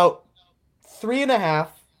about 3.5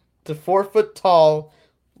 to 4 foot tall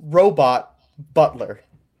robot butler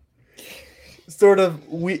sort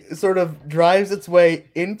of drives its way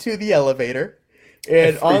into the elevator, I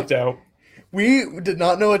and freaked out. we did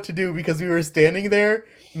not know what to do because we were standing there,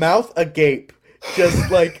 mouth agape, just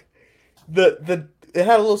like the it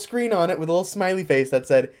had a little screen on it with a little smiley face that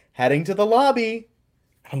said heading to the lobby,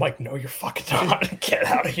 I'm like, no, you're fucking not. Get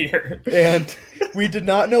out of here. and we did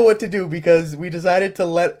not know what to do because we decided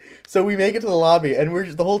to so we make it to the lobby, and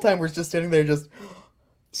the whole time we're just standing there, just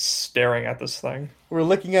Staring at this thing. we're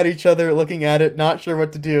looking at each other, looking at it, not sure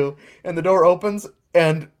what to do, and the door opens,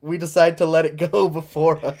 and we decide to let it go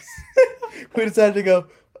before us. We decided to go,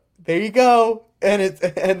 there you go, and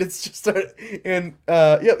it's just started, and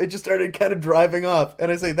it just started kind of driving off, and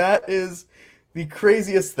I say that is the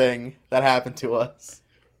craziest thing that happened to us.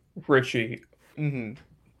 Richie, Hmm.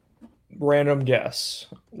 random guess.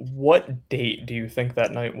 What date do you think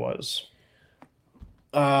that night was?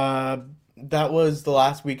 That was the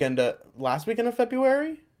last weekend of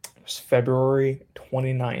February. It was February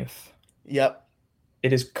 29th. Yep.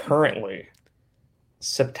 It is currently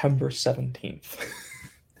September 17th.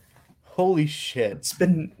 Holy shit. It's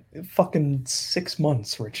been fucking 6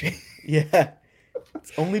 months, Richie. Yeah.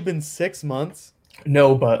 It's only been 6 months.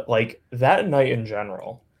 No, but like that night in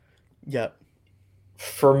general, Yep.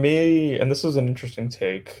 for me, and this is an interesting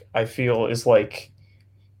take, I feel is like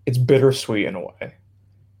it's bittersweet in a way.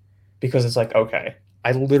 Because it's like, okay,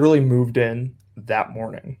 I literally moved in that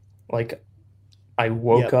morning. Like I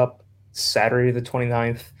woke Yep. up Saturday the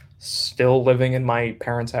 29th, still living in my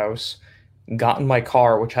parents' house, got in my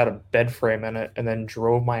car, which had a bed frame in it, and then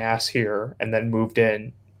drove my ass here and then moved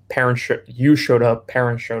in. You showed up,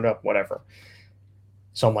 parents showed up, whatever.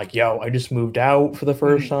 So I'm like, yo, I just moved out for the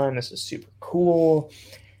first time. This is super cool.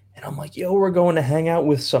 And I'm like, yo, we're going to hang out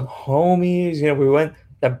with some homies.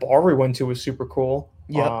 That bar we went to was super cool.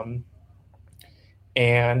 Yep.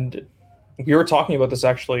 And we were talking about this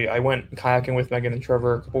actually. I went kayaking with Megan and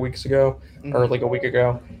Trevor a couple weeks ago, or like a week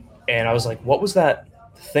ago. And I was like, what was that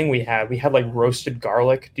thing we had? We had like roasted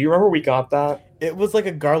garlic. Do you remember we got that? It was like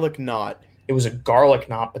a garlic knot. It was a garlic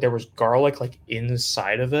knot, but there was garlic like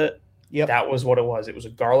inside of it. Yep. That was what it was. It was a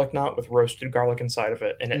garlic knot with roasted garlic inside of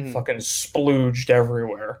it, and it fucking splooged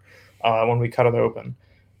everywhere when we cut it open.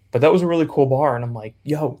 But that was a really cool bar, and I'm like,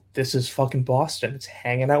 yo, this is fucking Boston. It's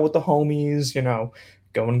hanging out with the homies,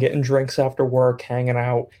 going getting drinks after work, hanging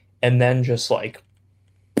out, and then just like,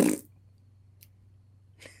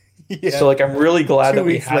 Yeah. so like, I'm really glad 2 that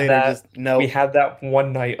we weeks had later, that. just no. We had that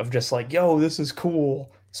one night of just like, yo, this is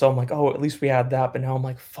cool. So I'm like, oh, at least we had that. But now I'm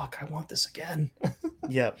like, fuck, I want this again.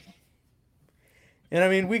 Yep. And I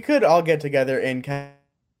mean, we could all get together and kind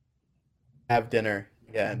of have dinner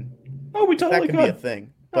again. Oh, we That totally could be a could.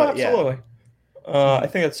 thing. Oh, But yeah. absolutely. I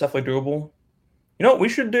think that's definitely doable. You know what we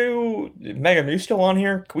should do? Megan, are you still on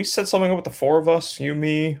here? Can we set something up with the four of us? You,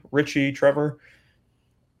 me, Richie, Trevor?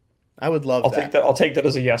 I would love I'll that. take that. I'll take that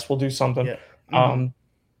as a yes. We'll do something. Yeah.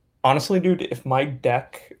 Honestly, dude, if my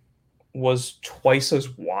deck was twice as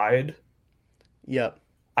wide, Yep.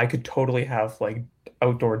 I could totally have like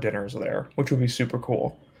outdoor dinners there, which would be super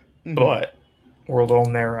cool. Mhm. But we're a little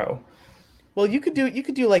narrow. Well, you could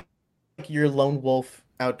do like your lone wolf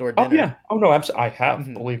outdoor Oh dinner. yeah. Oh no, I have.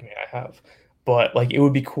 Mhm. Believe me, I have. But like it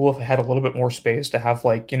would be cool if I had a little bit more space to have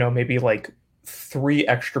like, maybe like 3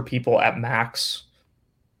 extra people at max.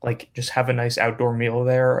 Like just have a nice outdoor meal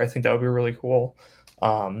there. I think that would be really cool.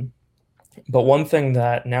 But one thing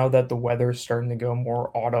that now that the weather's starting to go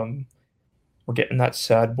more autumn, we're getting that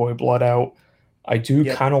sad boy blood out. I do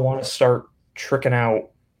Yep. kind of want to start tricking out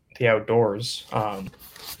the outdoors.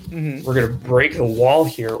 Mm-hmm. We're gonna break the wall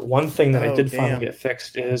here. One thing that I Oh, did damn. finally get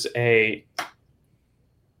fixed is a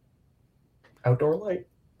outdoor light.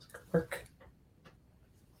 Work.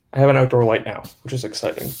 I have an outdoor light now, which is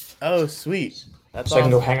exciting. Oh, sweet. That's So I can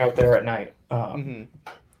go awesome. hang out there at night.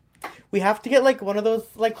 We have to get like one of those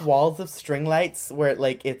like walls of string lights where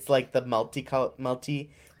like it's like the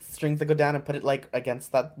multi strings that go down and put it like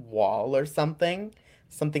against that wall or something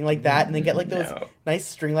like that, and then get like those No. nice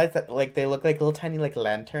string lights that like they look like little tiny like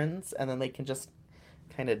lanterns, and then they can just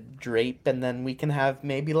kind of drape, and then we can have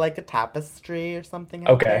maybe like a tapestry or something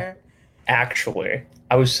out Okay. there. Actually,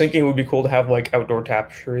 I was thinking it would be cool to have like outdoor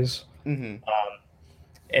tapestries. Mm-hmm.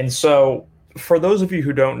 And so, for those of you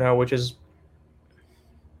who don't know, which is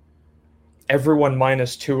everyone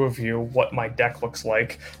minus two of you, what my deck looks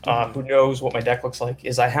like, who knows what my deck looks like,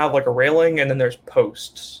 is I have like a railing and then there's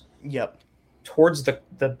posts. Yep. Towards the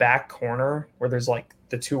back corner where there's like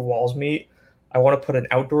the two walls meet, I want to put an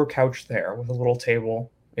outdoor couch there with a little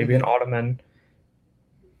table, maybe an ottoman,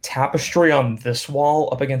 tapestry on this wall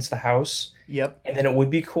up against the house, Yep. and then it would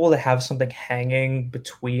be cool to have something hanging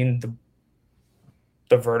between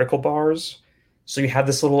the vertical bars, so you have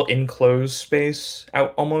this little enclosed space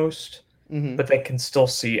out almost, Mm-hmm. but they can still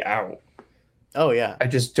see out. Oh yeah. I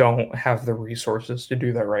just don't have the resources to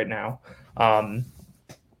do that right now.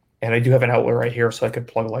 And I do have an outlet right here, so I could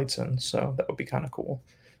plug lights in, so that would be kind of cool.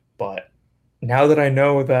 But now that I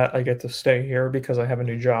know that I get to stay here because I have a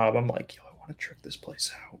new job, I'm like, yo, I want to trick this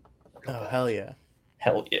place out. Oh hell yeah.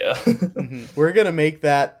 Hell yeah. Mm-hmm. We're gonna make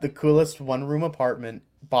that the coolest one-room apartment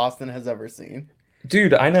Boston has ever seen.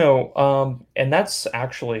 Dude, I know. And that's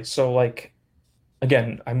actually, so like,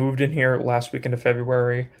 again, I moved in here last week into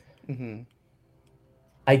February. Mm-hmm.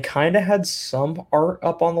 I kind of had some art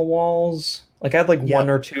up on the walls. Like I had like Yeah. one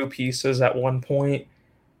or two pieces at one point,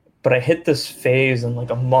 but I hit this phase in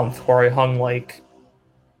like a month where I hung like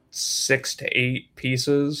 6 to 8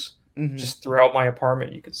 pieces Mm-hmm. just throughout my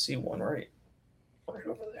apartment. You could see one right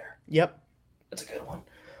over there. Yep. That's a good one.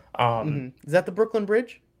 Mm-hmm. Is that the Brooklyn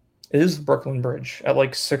Bridge? It is the Brooklyn Bridge at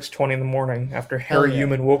like 6:20 in the morning after Hell Harry yeah.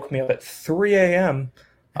 Human woke me up at 3 a.m.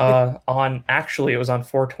 Actually it was on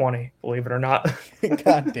 4:20, believe it or not.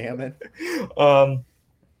 God damn it.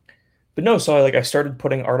 But no, so I started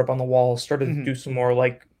putting art up on the wall, started to Mhm. do some more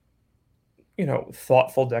like,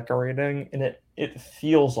 thoughtful decorating, and it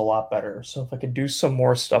feels a lot better. So if I could do some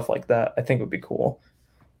more stuff like that, I think it would be cool.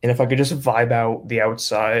 And if I could just vibe out the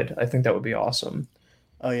outside, I think that would be awesome.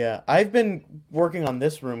 Oh yeah. I've been working on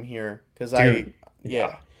this room here because Dude,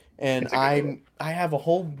 yeah. And It's a good I have a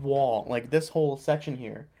whole wall, like this whole section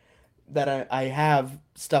here, that I have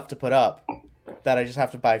stuff to put up that I just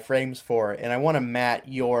have to buy frames for, and I want to mat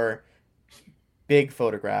your big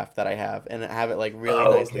photograph that I have and have it like really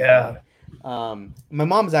Oh, nicely yeah. done. My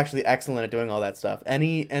mom's actually excellent at doing all that stuff.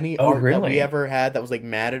 Any Oh, art that really? we ever had that was like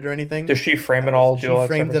matted or anything, Does she frame it all? she Do all that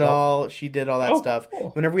framed stuff it herself? all. She did all that Oh, stuff. cool.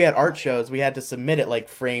 Whenever we had art shows, we had to submit it like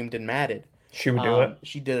framed and matted. She would do it.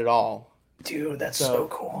 She did it all. Dude, that's so so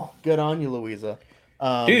cool. Good on you, Louisa. Dude,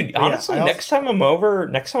 But yeah, honestly, I also- next time I'm over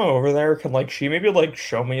there, can like she maybe like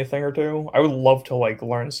show me a thing or two? I would love to like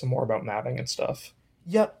learn some more about matting and stuff.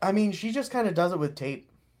 Yep. I mean, she just kind of does it with tape,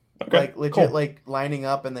 Okay, like legit, cool. like lining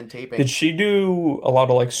up and then taping. Did she do a lot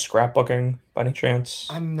of like scrapbooking by any chance?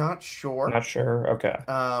 I'm not sure. Not sure. Okay.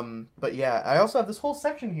 But yeah, I also have this whole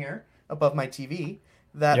section here above my TV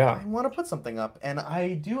that Yeah. I want to put something up, and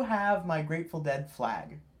I do have my Grateful Dead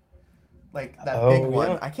flag, like that Oh, big one.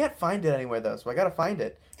 yeah. I can't find it anywhere though, so I gotta find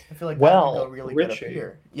it. I feel like Well, that would go really good Richie. up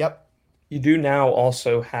here. Yep. You do now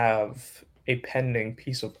also have a pending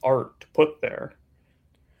piece of art to put there,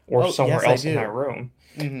 or Oh, somewhere yes, I else in do. that room.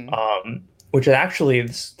 Mm-hmm. Which actually,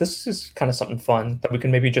 this is kind of something fun that we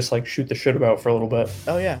can maybe just like shoot the shit about for a little bit.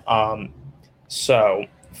 Oh yeah. So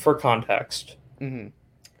for context, Mm-hmm.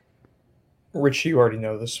 Rich, you already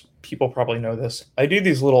know this. People probably know this. I do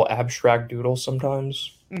these little abstract doodles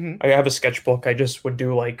sometimes. Mm-hmm. I have a sketchbook. I just would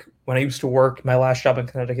do like when I used to work my last job in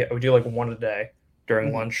Connecticut, I would do like one a day during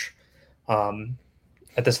Mhm. lunch.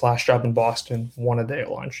 At this last job in Boston, one a day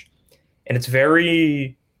at lunch. And it's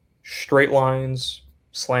very straight lines,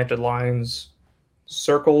 slanted lines,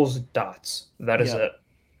 circles, dots. That is Yeah. it.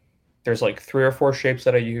 There's like 3 or 4 shapes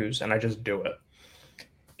that I use, and I just do it.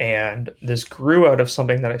 And this grew out of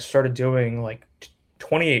something that I started doing like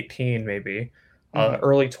 2018, maybe,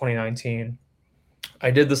 early 2019. I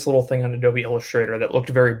did this little thing on Adobe Illustrator that looked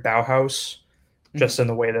very Bauhaus, just in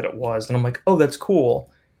the way that it was. And I'm like, oh, that's cool.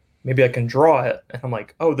 maybe I can draw it. And I'm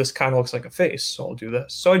like, oh, this kind of looks like a face, so I'll do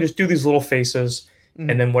this. So I just do these little faces,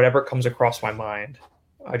 and then whatever comes across my mind,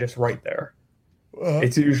 I just write there.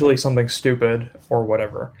 It's usually something stupid or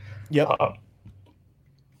whatever. Yep.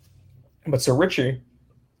 But so Richie,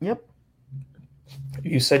 Yep.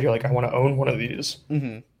 you said you're like, I want to own one of these.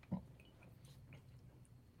 Mm-hmm.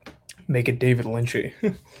 Make it David Lynchy.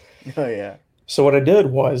 Oh yeah. So what I did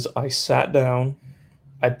was I sat down,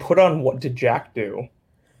 I put on What Did Jack Do?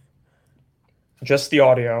 Just the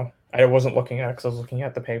audio. I wasn't looking at it because I was looking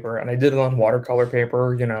at the paper, and I did it on watercolor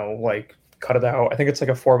paper, like cut it out. I think it's like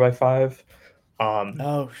a 4x5.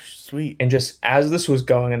 Oh, sweet. And just as this was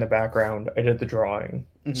going in the background, I did the drawing.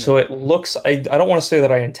 So it looks, I don't want to say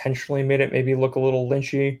that I intentionally made it maybe look a little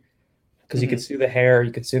lynchy, because you could see the hair,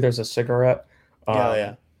 you could see there's a cigarette.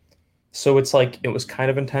 Yeah. So it's like, it was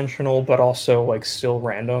kind of intentional, but also like still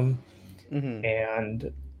random.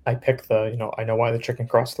 And I picked the, I know why the chicken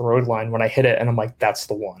crossed the road line when I hit it, and I'm like, that's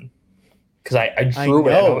the one. Because I drew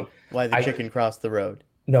it. I know why the chicken crossed the road.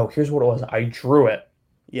 No, here's what it was. I drew it.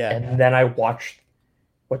 Yeah. And then I watched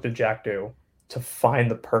What Did Jack Do? To find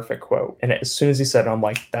the perfect quote. And as soon as he said it, I'm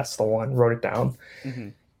like, that's the one. Wrote it down.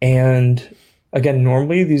 And again,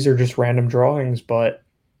 normally these are just random drawings, but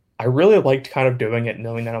I really liked kind of doing it,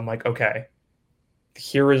 knowing that I'm like, okay,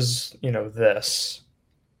 here is, this.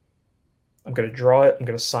 I'm going to draw it. I'm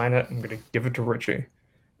going to sign it. I'm going to give it to Richie.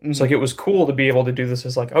 So like, it was cool to be able to do this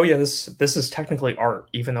as like, oh yeah, this is technically art,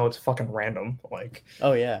 even though it's fucking random. Like,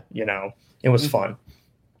 oh yeah, it was fun.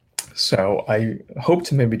 So I hope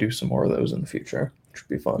to maybe do some more of those in the future, which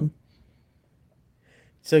would be fun.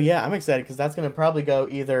 So yeah, I'm excited because that's going to probably go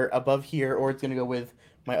either above here or it's going to go with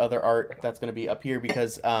my other art that's going to be up here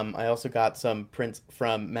because I also got some prints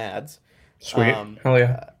from Mads. Sweet. Hell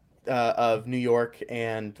yeah. Of New York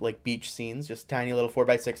and like beach scenes, just tiny little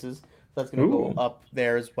 4x6s. So that's going to go up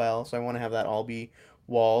there as well. So I want to have that all be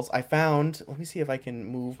walls. I found, let me see if I can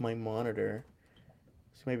move my monitor.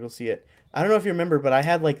 So maybe we'll see it. I don't know if you remember, but I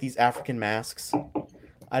had like these African masks.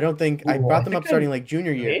 I brought them up starting like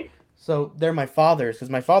junior year. So they're my father's because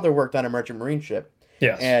my father worked on a merchant marine ship.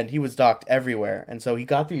 Yes. And he was docked everywhere. And so he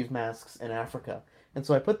got these masks in Africa. And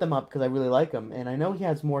so I put them up because I really like them. And I know he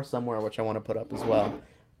has more somewhere, which I want to put up as well.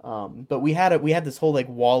 But we had this whole like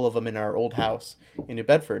wall of them in our old house in New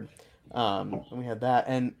Bedford. And we had that.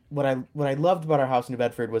 And what I loved about our house in New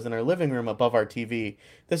Bedford was in our living room above our TV.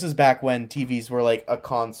 This is back when TVs were like a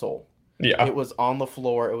console. Yeah. It was on the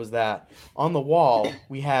floor. It was that. On the wall,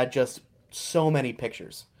 we had just so many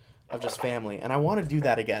pictures of just family. And I want to do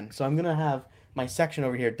that again. So I'm going to have my section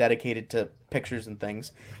over here dedicated to pictures and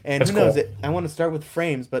things. And who knows, I want to start with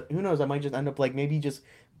frames, but who knows, I might just end up like maybe just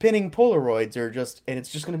pinning Polaroids and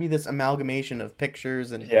it's just going to be this amalgamation of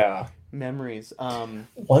pictures and memories. One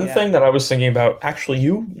thing that I was thinking about, actually,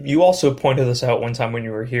 you also pointed this out one time when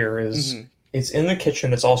you were here, is it's in the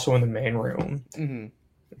kitchen. It's also in the main room.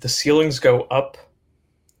 The ceilings go up,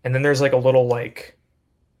 and then there's like a little like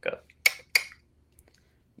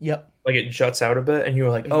it juts out a bit, and you were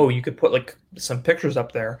like, oh, you could put like some pictures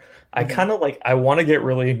up there. I kind of I want to get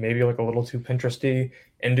really maybe like a little too Pinteresty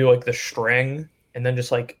and do like the string and then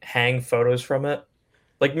just like hang photos from it,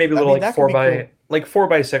 like maybe little like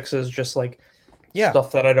 4x6s, just like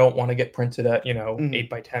stuff that I don't want to get printed at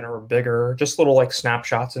 8x10 or bigger, just little like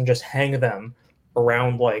snapshots, and just hang them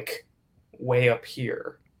around like way up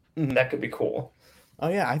here. That could be cool. Oh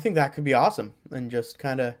yeah, I think that could be awesome, and just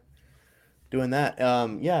kind of doing that.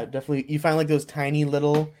 Yeah, definitely. You find like those tiny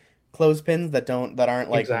little clothespins that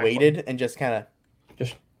aren't like weighted, and just kind of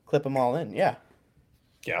just clip them all in. Yeah.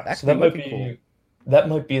 So that might be cool. That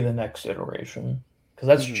might be the next iteration, because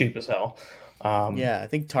that's cheap as hell. I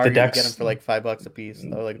think Target you get them for like $5 a piece.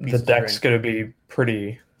 The deck's going to be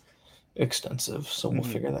pretty extensive, so we'll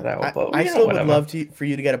figure that out. But I still would love for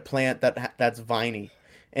you to get a plant that's viney,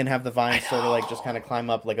 and have the vines sort of like just kind of climb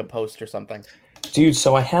up like a post or something. Dude,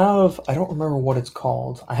 so I don't remember what it's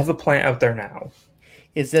called. I have a plant out there now.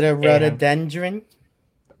 Is it a rhododendron?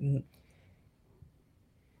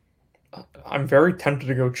 I'm very tempted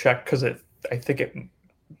to go check because I think it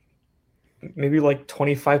maybe like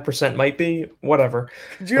 25% might be. Whatever.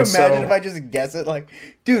 Could you imagine if I just guess it? Like,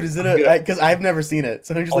 dude, is it because I've never seen it.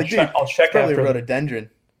 So I'm just I'll check it's probably after a rhododendron.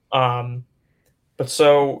 But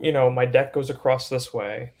so, my deck goes across this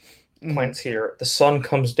way. Plant's here. The sun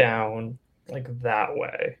comes down like that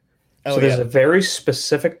way. So there's a very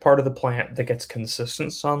specific part of the plant that gets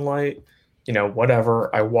consistent sunlight,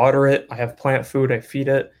 whatever. I water it. I have plant food. I feed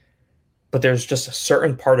it. But there's just a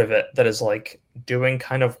certain part of it that is like doing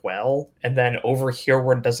kind of well. And then over here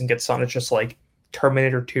where it doesn't get sun, it's just like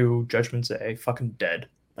Terminator 2, Judgment Day, fucking dead.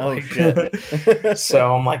 Oh, Like, shit.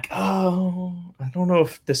 so I'm like, oh, I don't know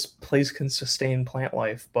if this place can sustain plant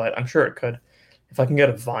life, but I'm sure it could. If I can get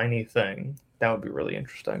a viney thing, that would be really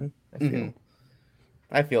interesting, I feel. Mhm.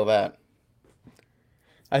 I feel that.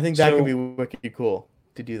 I think that could So be wicked cool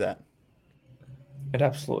to do that. it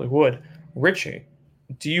absolutely would. Richie,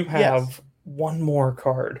 do you Yes. have one more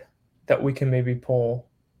card that we can maybe pull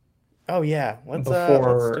Oh yeah. Let's do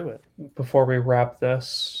before it. before we wrap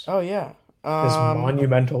this Oh yeah. this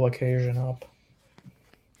monumental occasion up?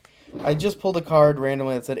 I just pulled a card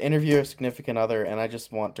randomly that said interview a significant other, and I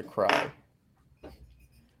just want to cry.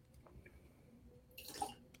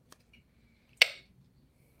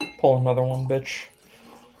 Pull another one, bitch.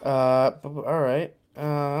 All right.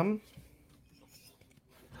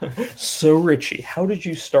 So Richie, how did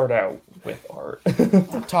you start out with art?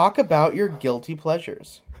 Talk about your guilty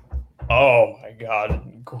pleasures. Oh my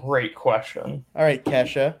god, great question. All right,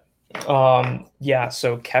 Kesha. Yeah,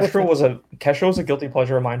 so Kesha was a guilty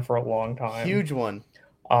pleasure of mine for a long time. Huge one.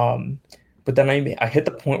 But then I hit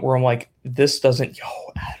the point where I'm like, this doesn't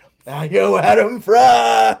Adam. Yo, Adam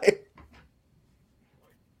Fry.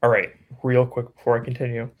 All right, real quick before I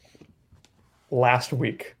continue. Last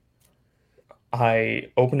week, I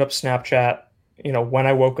opened up Snapchat, when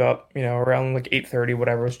I woke up, around like 8:30,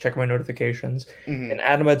 whatever, I was checking my notifications. Mhm. And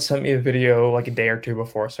Adam had sent me a video like a day or two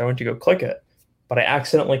before, so I went to go click it. But I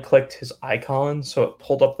accidentally clicked his icon, so it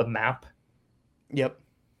pulled up the map. Yep.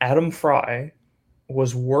 Adam Fry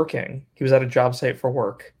was working. He was at a job site for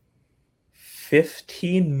work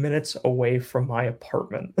 15 minutes away from my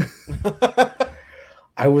apartment.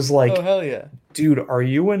 I was like, Oh hell yeah. dude, are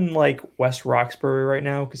you in like West Roxbury right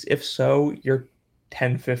now? Because if so, you're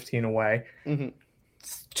 10-15 away. Mhm.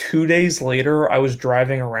 2 days later, I was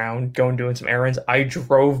driving around, doing some errands. I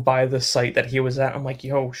drove by the site that he was at. I'm like,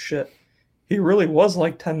 yo, shit. He really was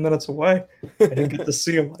like 10 minutes away. I didn't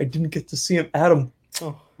get to see him. Adam,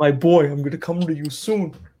 Oh. my boy, I'm going to come to you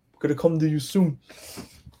soon.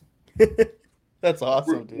 That's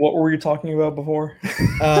awesome, dude. What were you talking about before?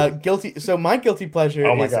 Guilty. So my guilty pleasure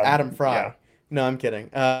Oh my is God. Adam Fry. Yeah. No, I'm kidding.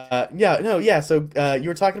 Yeah. So you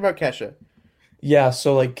were talking about Kesha. Yeah,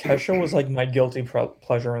 so like Kesha was like my guilty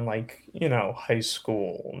pleasure in like, high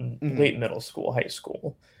school, Mhm. late middle school, high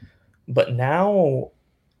school. But now,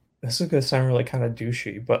 this is gonna sound really kind of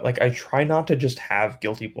douchey, but like I try not to just have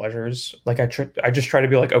guilty pleasures. Like I just try to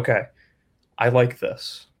be like, okay, I like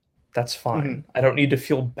this. That's fine. I don't need to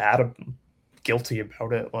feel guilty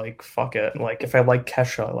about it. Like fuck it. Like if I like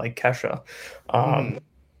Kesha, I like Kesha.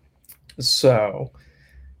 So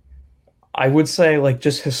I would say, like,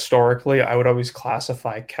 just historically, I would always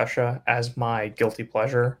classify Kesha as my guilty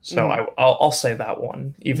pleasure. So I'll say that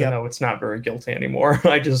one, even Yep. though it's not very guilty anymore.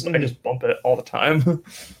 I just bump it all the time.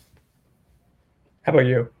 How about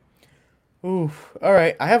you? Oof. All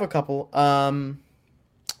right. I have a couple. The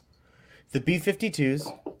B-52s,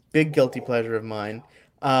 big guilty pleasure of mine.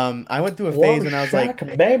 I went through a phase when I was like,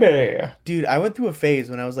 baby. dude, I went through a phase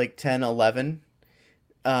when I was like 10, 11.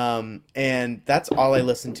 And that's all I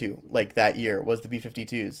listened to like that year was the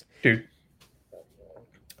B-52s. Dude,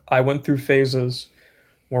 I went through phases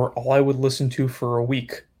where all I would listen to for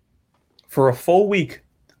a full week,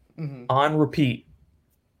 on repeat,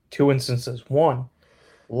 2 instances. One,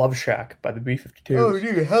 Love Shack by the B-52s. Oh,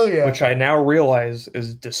 dude, hell yeah. Which I now realize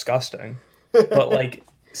is disgusting. But like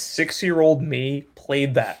 6-year-old me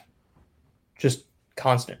played that just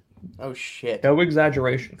constant. Oh shit. No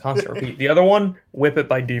exaggeration. Constant repeat. The other one, Whip It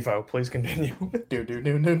by Devo. Please continue.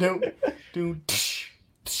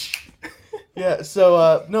 Yeah,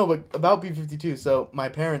 so no, but about B-52, so my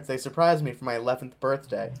parents, they surprised me for my 11th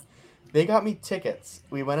birthday. They got me tickets.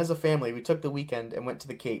 We went as a family. We took the weekend and went to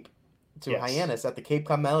the Cape, to Yes. Hyannis at the Cape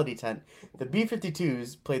Cod Melody Tent. The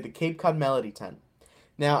B-52s played the Cape Cod Melody Tent.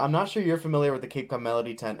 Now, I'm not sure you're familiar with the Cape Cod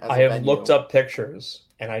Melody Tent as a I have venue. looked up pictures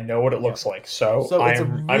and I know what it looks like. So So it's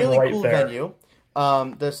I'm a really right cool there. venue.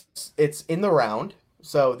 It's in the round,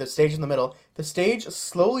 so the stage in the middle. The stage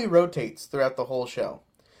slowly rotates throughout the whole show.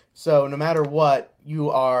 So no matter what, you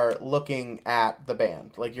are looking at the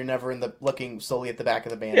band. Like you're never looking solely at the back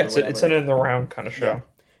of the band. Yeah, or it's whatever. an in the round kind of show.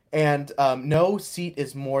 Yeah. And no seat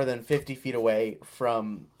is more than 50 feet away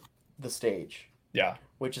from the stage, Yeah.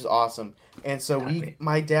 which is awesome. And so Happy.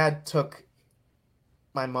 my dad took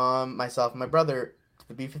my mom, myself, and my brother to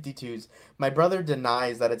the B-52s. My brother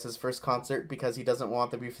denies that it's his first concert because he doesn't want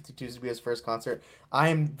the B-52s to be his first concert. I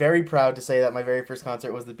am very proud to say that my very first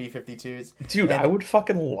concert was the B-52s. Dude, And I would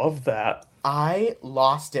fucking love that. I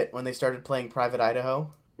lost it when they started playing Private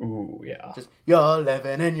Idaho. Ooh, yeah. Just, you're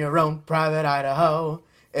living in your own private Idaho.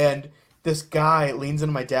 And this guy leans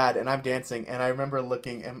into my dad, and I'm dancing, and I remember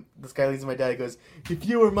looking, and this guy leans into my dad and goes, "If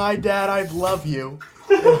you were my dad, I'd love you."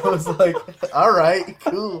 And I was like, all right,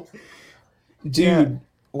 cool. Dude,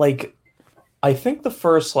 like, I think the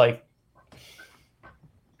first, like,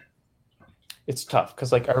 it's tough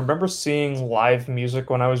because, like, I remember seeing live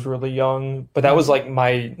music when I was really young, but that was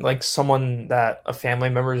like someone that a family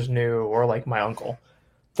members knew or like my uncle.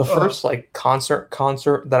 The first like concert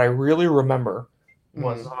that I really remember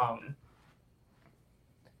was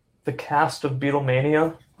the cast of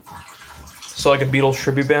Beatlemania. So like a Beatles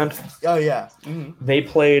tribute band. Oh yeah. They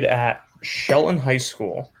played at Shelton High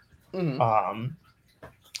School,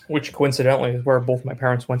 which coincidentally is where both my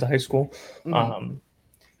parents went to high school. And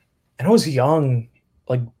I was young,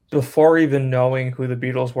 like before even knowing who the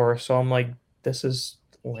Beatles were. So I'm like, this is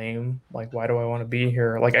lame. Like, why do I want to be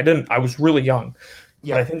here? Like, I was really young.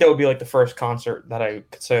 Yeah. But I think that would be like the first concert that I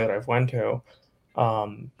could say that I've went to.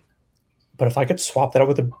 But if I could swap that out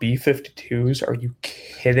with the B-52s, are you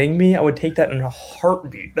kidding me? I would take that in a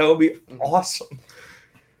heartbeat. That would be awesome. Yeah.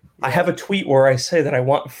 I have a tweet where I say that I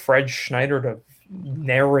want Fred Schneider to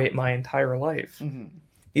narrate my entire life.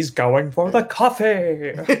 He's going for the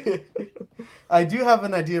coffee. I do have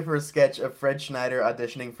an idea for a sketch of Fred Schneider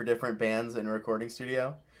auditioning for different bands in a recording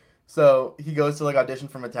studio. So he goes to like audition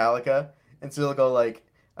for Metallica, and so he'll go like,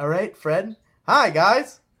 "All right, Fred. Hi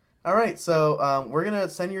guys. All right, so we're gonna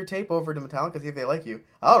send your tape over to Metallica, see if they like you.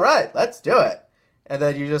 All right, let's do it." And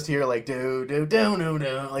then you just hear like do do do do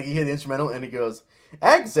do, like you hear the instrumental, and he goes,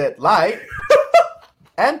 "Exit light,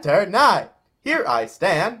 enter night. Here I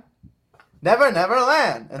stand. Never, never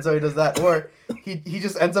land." And so he does that. Or he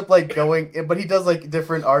just ends up like going, but he does like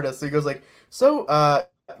different artists. So he goes like, "So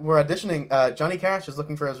we're auditioning. Johnny Cash is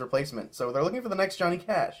looking for his replacement. So they're looking for the next Johnny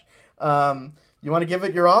Cash. You want to give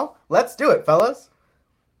it your all? Let's do it, fellas.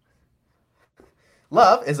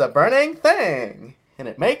 Love is a burning thing, and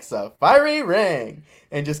it makes a fiery ring."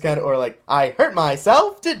 And just kind of, or like, "I hurt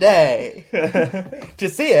myself today to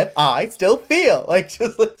see if I still feel." Like,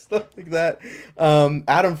 just like stuff like that.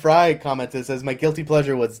 Adam Fry commented, says, "My guilty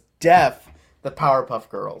pleasure was Def, the Powerpuff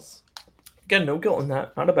Girls." Again, no guilt in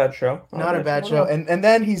that. Not a bad show. Not a bad show. And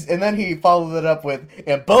then he followed it up with,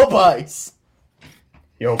 "And Bo Bice."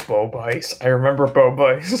 Yo, Bo Bice. I remember Bo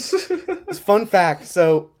Bice. Fun fact,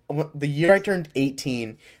 so the year I turned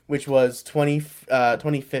 18, which was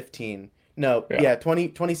 2015. No, yeah,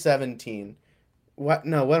 2017. What?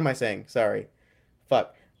 No, what am I saying? Sorry.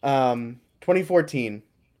 Fuck. 2014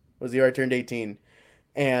 was the year I turned 18.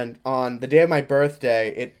 And on the day of my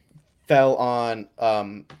birthday, it fell on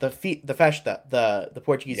the festa, the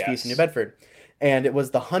Portuguese feast in New Bedford. And it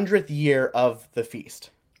was the 100th year of the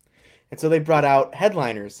feast. And so they brought out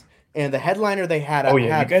headliners. And the headliner they had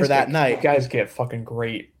for that night. You guys get fucking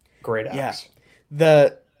great acts. Yeah.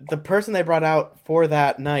 The person they brought out for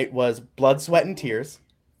that night was Blood, Sweat, and Tears,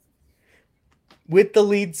 with the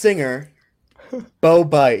lead singer, Bo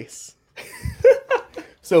Bice.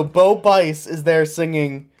 So Bo Bice is there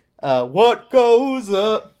singing, "What goes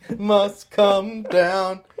up must come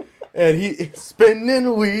down," and he's spinning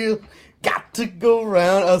a wheel, got to go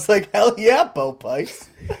round. I was like, hell yeah, Bo Bice.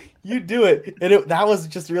 You do it. And that was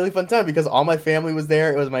just a really fun time because all my family was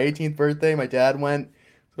there. It was my 18th birthday. My dad went.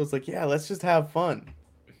 So I was like, yeah, let's just have fun.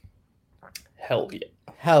 Hell yeah.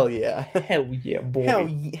 Hell yeah. Hell yeah, boy.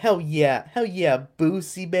 Hell yeah. Hell yeah,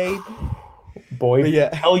 Boosie, babe. Boy. But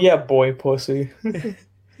yeah. Hell yeah, boy, pussy.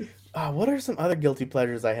 What are some other guilty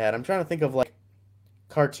pleasures I had? I'm trying to think of, like,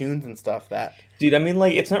 cartoons and stuff that... Dude, I mean,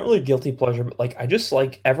 like, it's not really guilty pleasure, but, like, I just,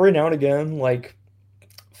 like, every now and again, like,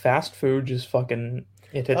 fast food just fucking...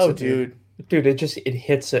 It hits it, dude. Dude, it hits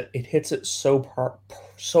it. It hits it so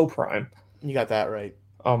prime. You got that right.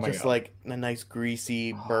 Oh my god. Just like a nice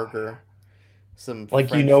greasy burger. Some like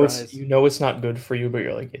French fries. it's not good for you, but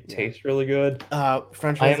you're like, it tastes really good.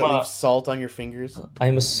 French fries that leave salt on your fingers. I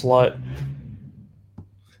am a slut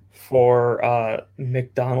for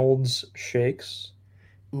McDonald's shakes.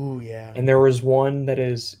 Ooh, yeah. And there was one that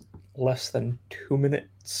is less than 2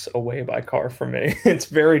 minutes away by car from me. It's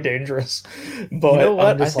very dangerous. But you know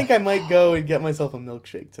what? I think I might go and get myself a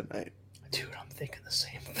milkshake tonight. Dude, I'm thinking the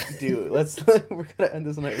same thing. Dude, we're gonna end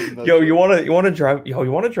this night with a milkshake. Yo, you wanna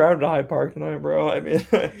drive to Hyde Park tonight, bro? I mean,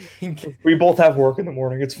 we both have work in the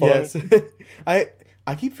morning. It's fun. Yes.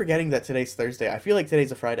 I keep forgetting that today's Thursday. I feel like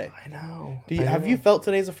today's a Friday. I know. Have you felt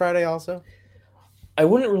today's a Friday also? I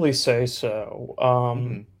wouldn't really say so.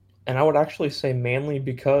 And I would actually say mainly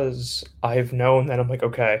because I've known that I'm like,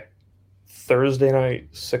 okay, Thursday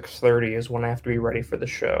night, 6:30 is when I have to be ready for the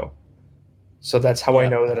show. So that's how I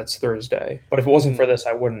know that it's Thursday. But if it wasn't for this,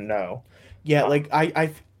 I wouldn't know. Yeah, like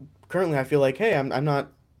I currently I feel like, hey, I'm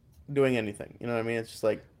not doing anything. You know what I mean? It's just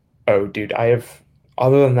like, Oh, dude,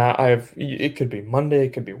 other than that, it could be Monday,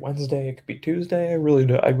 it could be Wednesday, it could be Tuesday. I really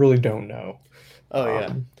don't know. oh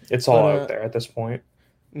yeah. It's all But out there at this point.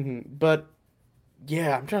 but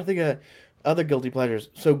yeah, I'm trying to think of other guilty pleasures.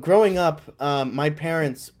 So growing up, my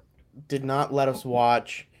parents did not let us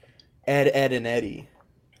watch Ed, Ed and Eddie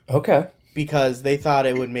Okay. because they thought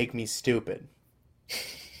it would make me stupid.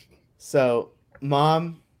 So,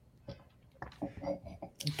 Mom,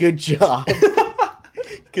 good job.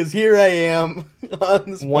 Because here I am on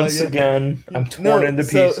this Once podcast. again, I'm torn into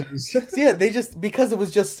pieces. So yeah, because it was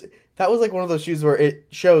just that was like one of those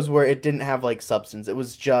shows where it didn't have like substance. It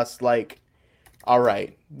was just like, all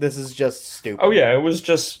right, this is just stupid. Oh yeah, it was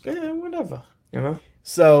just whatever, you know.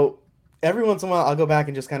 So every once in a while, I'll go back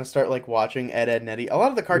and just kind of start like watching Ed, Ed and Eddie. A lot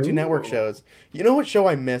of the Cartoon Network Ooh. shows. You know what show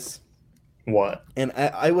I miss? What? And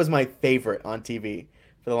I was my favorite on TV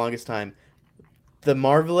for the longest time. The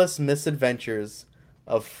Marvelous Misadventures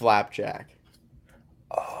of Flapjack.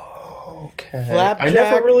 Okay. Flapjack. I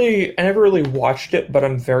never really watched it, but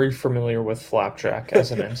I'm very familiar with Flapjack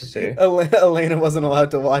as an entity. Elena wasn't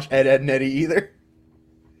allowed to watch Ed, Ed and Eddie either.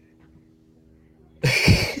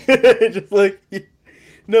 Just like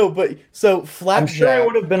no, but so Flapjack. I'm sure I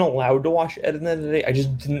would have been allowed to watch Ed and Eddie. I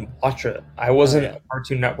just didn't watch it. I wasn't yeah. a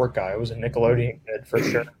Cartoon Network guy. I was a Nickelodeon kid for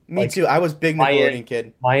sure. Me Like, too. I was big Nickelodeon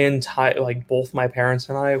kid. My entire both my parents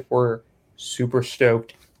and I were super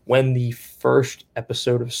stoked when the first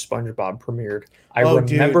episode of SpongeBob premiered. I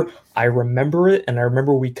remember it, and I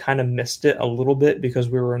remember we kind of missed it a little bit because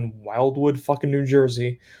we were in Wildwood, fucking New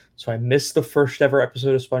Jersey. So I missed the first ever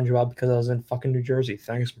episode of SpongeBob because I was in fucking New Jersey.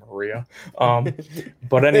 Thanks, Maria.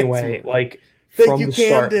 But anyway, like Thank you,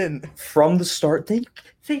 Camden. From the start, thank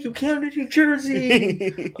you, Camden, New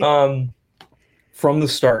Jersey. From the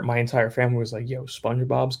start, my entire family was like, "Yo,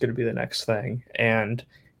 SpongeBob's gonna be the next thing," and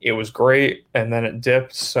it was great. And then it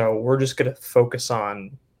dipped, so we're just gonna focus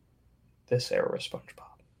on this era of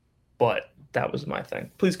SpongeBob. But that was my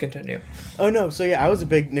thing. Please continue. Oh no, so yeah, I was a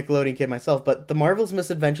big Nickelodeon kid myself, but The Marvelous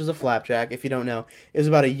Misadventures of Flapjack, if you don't know, is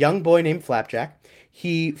about a young boy named Flapjack.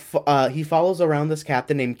 He follows around this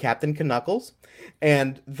captain named Captain Knuckles,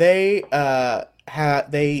 and they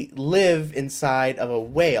live inside of a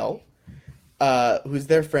whale, who's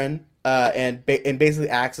their friend, and basically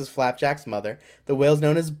acts as Flapjack's mother. The whale's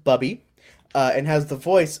known as Bubby, and has the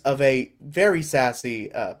voice of a very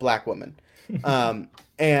sassy black woman.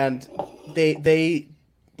 And they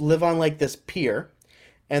live on like this pier,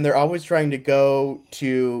 and they're always trying to go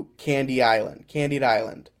to Candied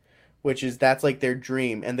Island, that's like their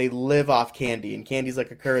dream, and they live off candy, and candy's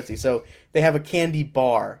like a currency. So they have a candy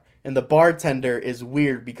bar, and the bartender is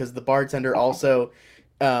weird because the bartender also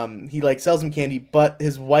he like sells them candy, but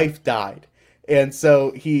his wife died, and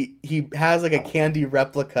so he has like a candy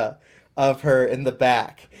replica of her in the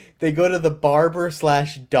back. They go to the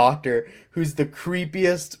barber/doctor, who's the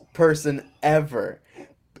creepiest person ever,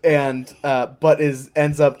 and but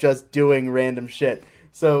ends up just doing random shit.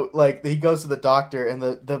 So like he goes to the doctor, and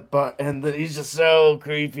he's just so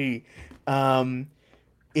creepy.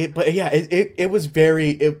 It was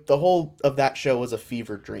the whole of that show was a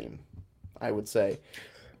fever dream, I would say.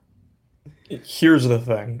 Here's the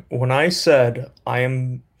thing. When I said I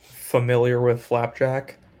am familiar with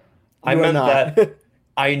Flapjack, I meant that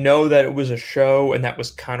I know that it was a show and that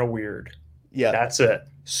was kind of weird. Yeah. That's it.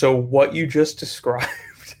 So what you just described.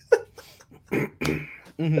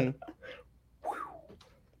 Mm-hmm.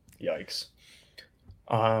 Yikes.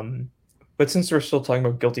 But since we're still talking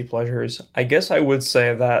about guilty pleasures, I guess I would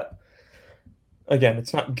say that, again,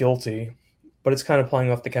 it's not guilty, but it's kind of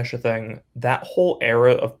playing off the Kesha thing. That whole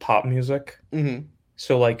era of pop music, Mm-hmm.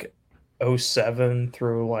 so like 07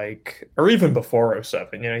 through or even before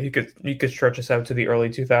 07, you could stretch us out to the early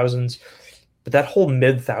 2000s, but that whole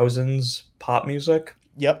mid-thousands pop music,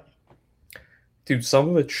 Yep. dude, some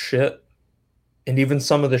of it's shit, and even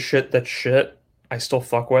some of the shit that's shit, I still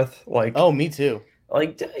fuck with. Oh, me too.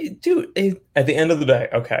 Dude, at the end of the day,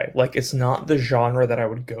 okay, it's not the genre that I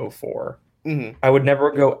would go for. Mm-hmm. I would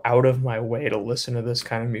never go out of my way to listen to this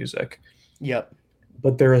kind of music. Yep.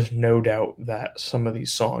 But there is no doubt that some of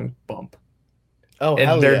these songs bump. Oh, And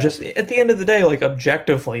hell they're yeah. just, at the end of the day,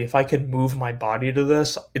 objectively, if I could move my body to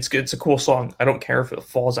this, it's a cool song. I don't care if it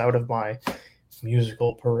falls out of my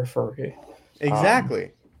musical periphery.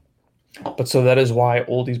 Exactly. But so that is why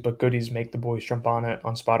Oldies But Goodies Make the Boys Jump on It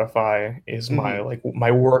on Spotify is my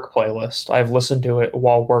work playlist. I've listened to it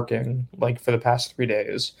while working for the past 3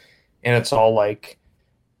 days, and it's all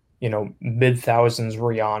mid-thousands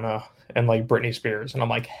Rihanna and Britney Spears, and I'm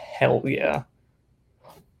like, hell yeah.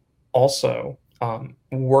 Also,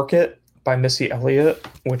 Work It by Missy Elliott,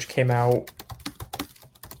 which came out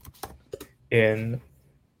in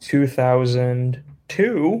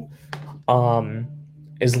 2002,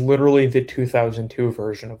 is literally the 2002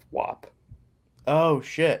 version of WAP. Oh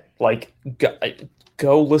shit. Like,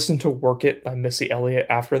 go listen to Work It by Missy Elliott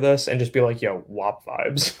after this and just be like, yo, WAP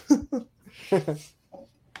vibes.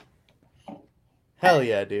 Hell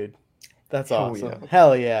yeah, dude. That's Hell awesome. yeah.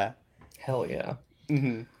 Hell yeah. Hell yeah.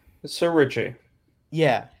 Hmm. So, Richie,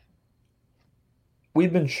 Yeah.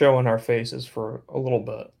 we've been showing our faces for a little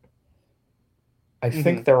bit. I Mm-hmm.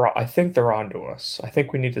 think they're onto us. I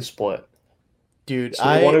think we need to split. Dude,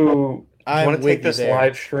 So you want to I'm with take you this there.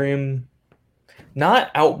 live stream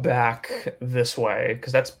not out back this way,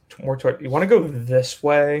 because that's more toward, you want to go this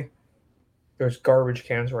way. There's garbage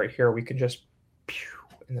cans right here. We could just pew,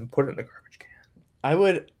 and then put it in the garbage can. I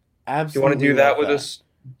would Do you absolutely want to do that love with this?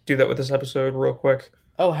 Do that with this episode real quick.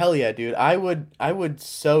 Oh hell yeah, dude. I would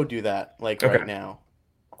so do that like Okay. right now.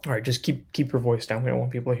 All right, just keep your voice down. We don't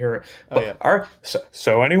want people to hear it. Oh But, yeah. all right.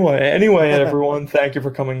 So anyway, everyone, thank you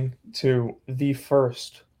for coming to the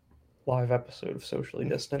first live episode of Socially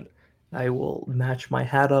Distant. I will match my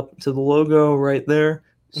hat up to the logo right there,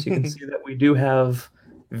 so you can see that we do have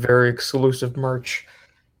very exclusive merch.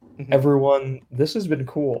 Mhm. Everyone, this has been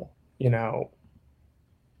cool. You know,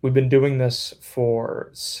 we've been doing this for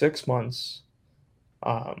 6 months,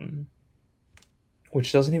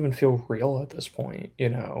 which doesn't even feel real at this point, you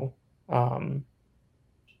know. Oh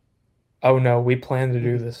no, we plan to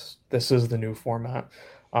do this. This is the new format.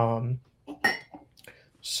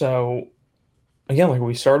 So again, like,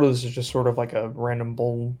 we started this as just sort of like a random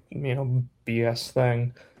bull, BS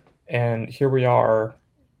thing, and here we are,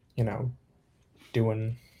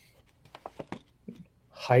 doing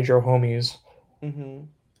Hydro Homies. Mhm.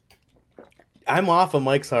 I'm off of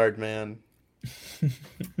Mike's Hard, man.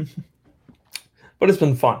 But it's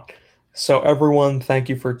been fun. So everyone, thank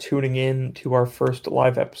you for tuning in to our first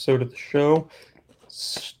live episode of the show.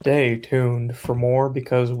 Stay tuned for more,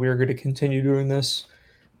 because we're going to continue doing this.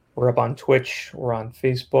 We're up on Twitch. We're on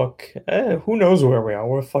Facebook. Who knows where we are?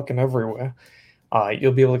 We're fucking everywhere.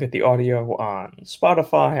 You'll be able to get the audio on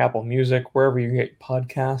Spotify, Apple Music, wherever you get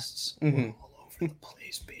podcasts. Mhm. We're all over the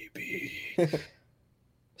place, baby.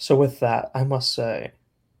 So with that, I must say,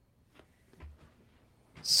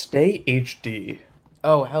 stay HD,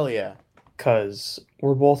 Oh hell yeah. because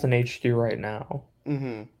we're both in HD right now.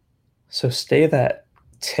 Mhm. So stay that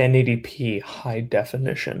 1080p high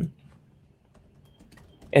definition.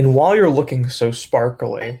 And while you're looking so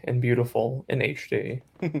sparkly and beautiful in HD,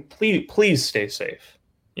 please stay safe,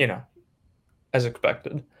 as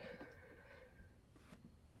expected.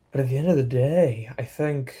 But at the end of the day, I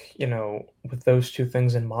think, with those two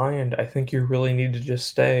things in mind, I think you really need to just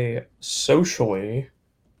stay socially.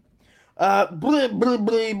 Blah, blah, blah,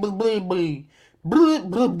 blah, blah, blah. Blah,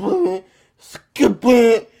 blah, blah. Skip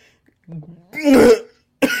it.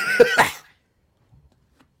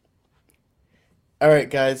 All right,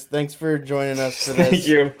 guys. Thanks for joining us for this. Thank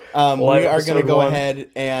you. We Live are going to episode go 1. ahead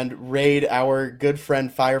and raid our good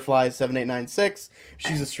friend Firefly7896.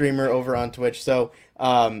 She's a streamer over on Twitch. So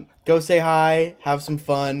go say hi, have some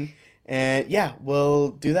fun, and yeah, we'll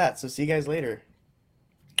do that. So see you guys later.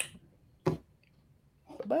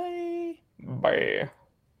 Bye. Bye.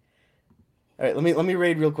 All right, let me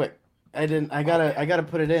raid real quick. I gotta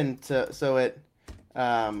put it in so it.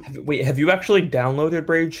 Wait, have you actually downloaded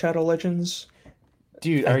Raid Shadow Legends?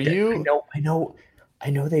 Dude, I are you? I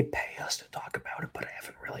know they pay us to talk about it, but I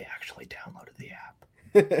haven't really actually downloaded the app.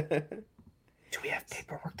 Do we have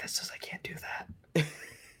paperwork that says I can't do that?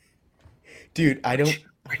 Dude, I don't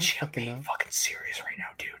Richie, I'm fucking being know. fucking serious right now,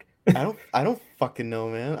 dude. I don't fucking know,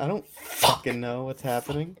 man. I don't fucking know what's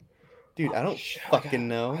happening. Dude, I don't fucking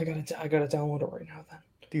know. I gotta download it right now then.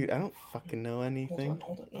 Dude, I don't fucking know anything.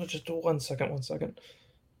 Hold on. No, just do 1 second. The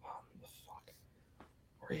fuck.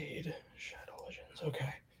 Raid Shadow Legends.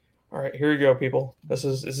 Okay. All right, here you go, people.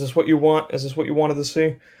 Is this what you want? Is this what you wanted to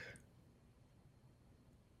see?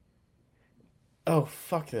 Oh,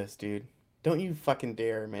 fuck this, dude. Don't you fucking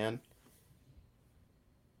dare, man.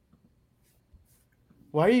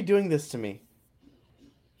 Why are you doing this to me?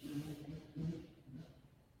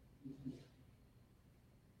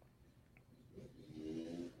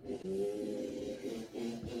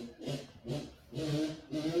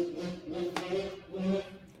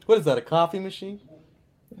 What is that, a coffee machine?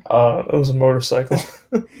 It was a motorcycle.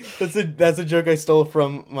 That's a joke I stole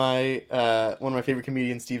from my one of my favorite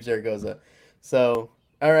comedians, Steve Zaragoza. So,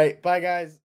 all right, bye guys.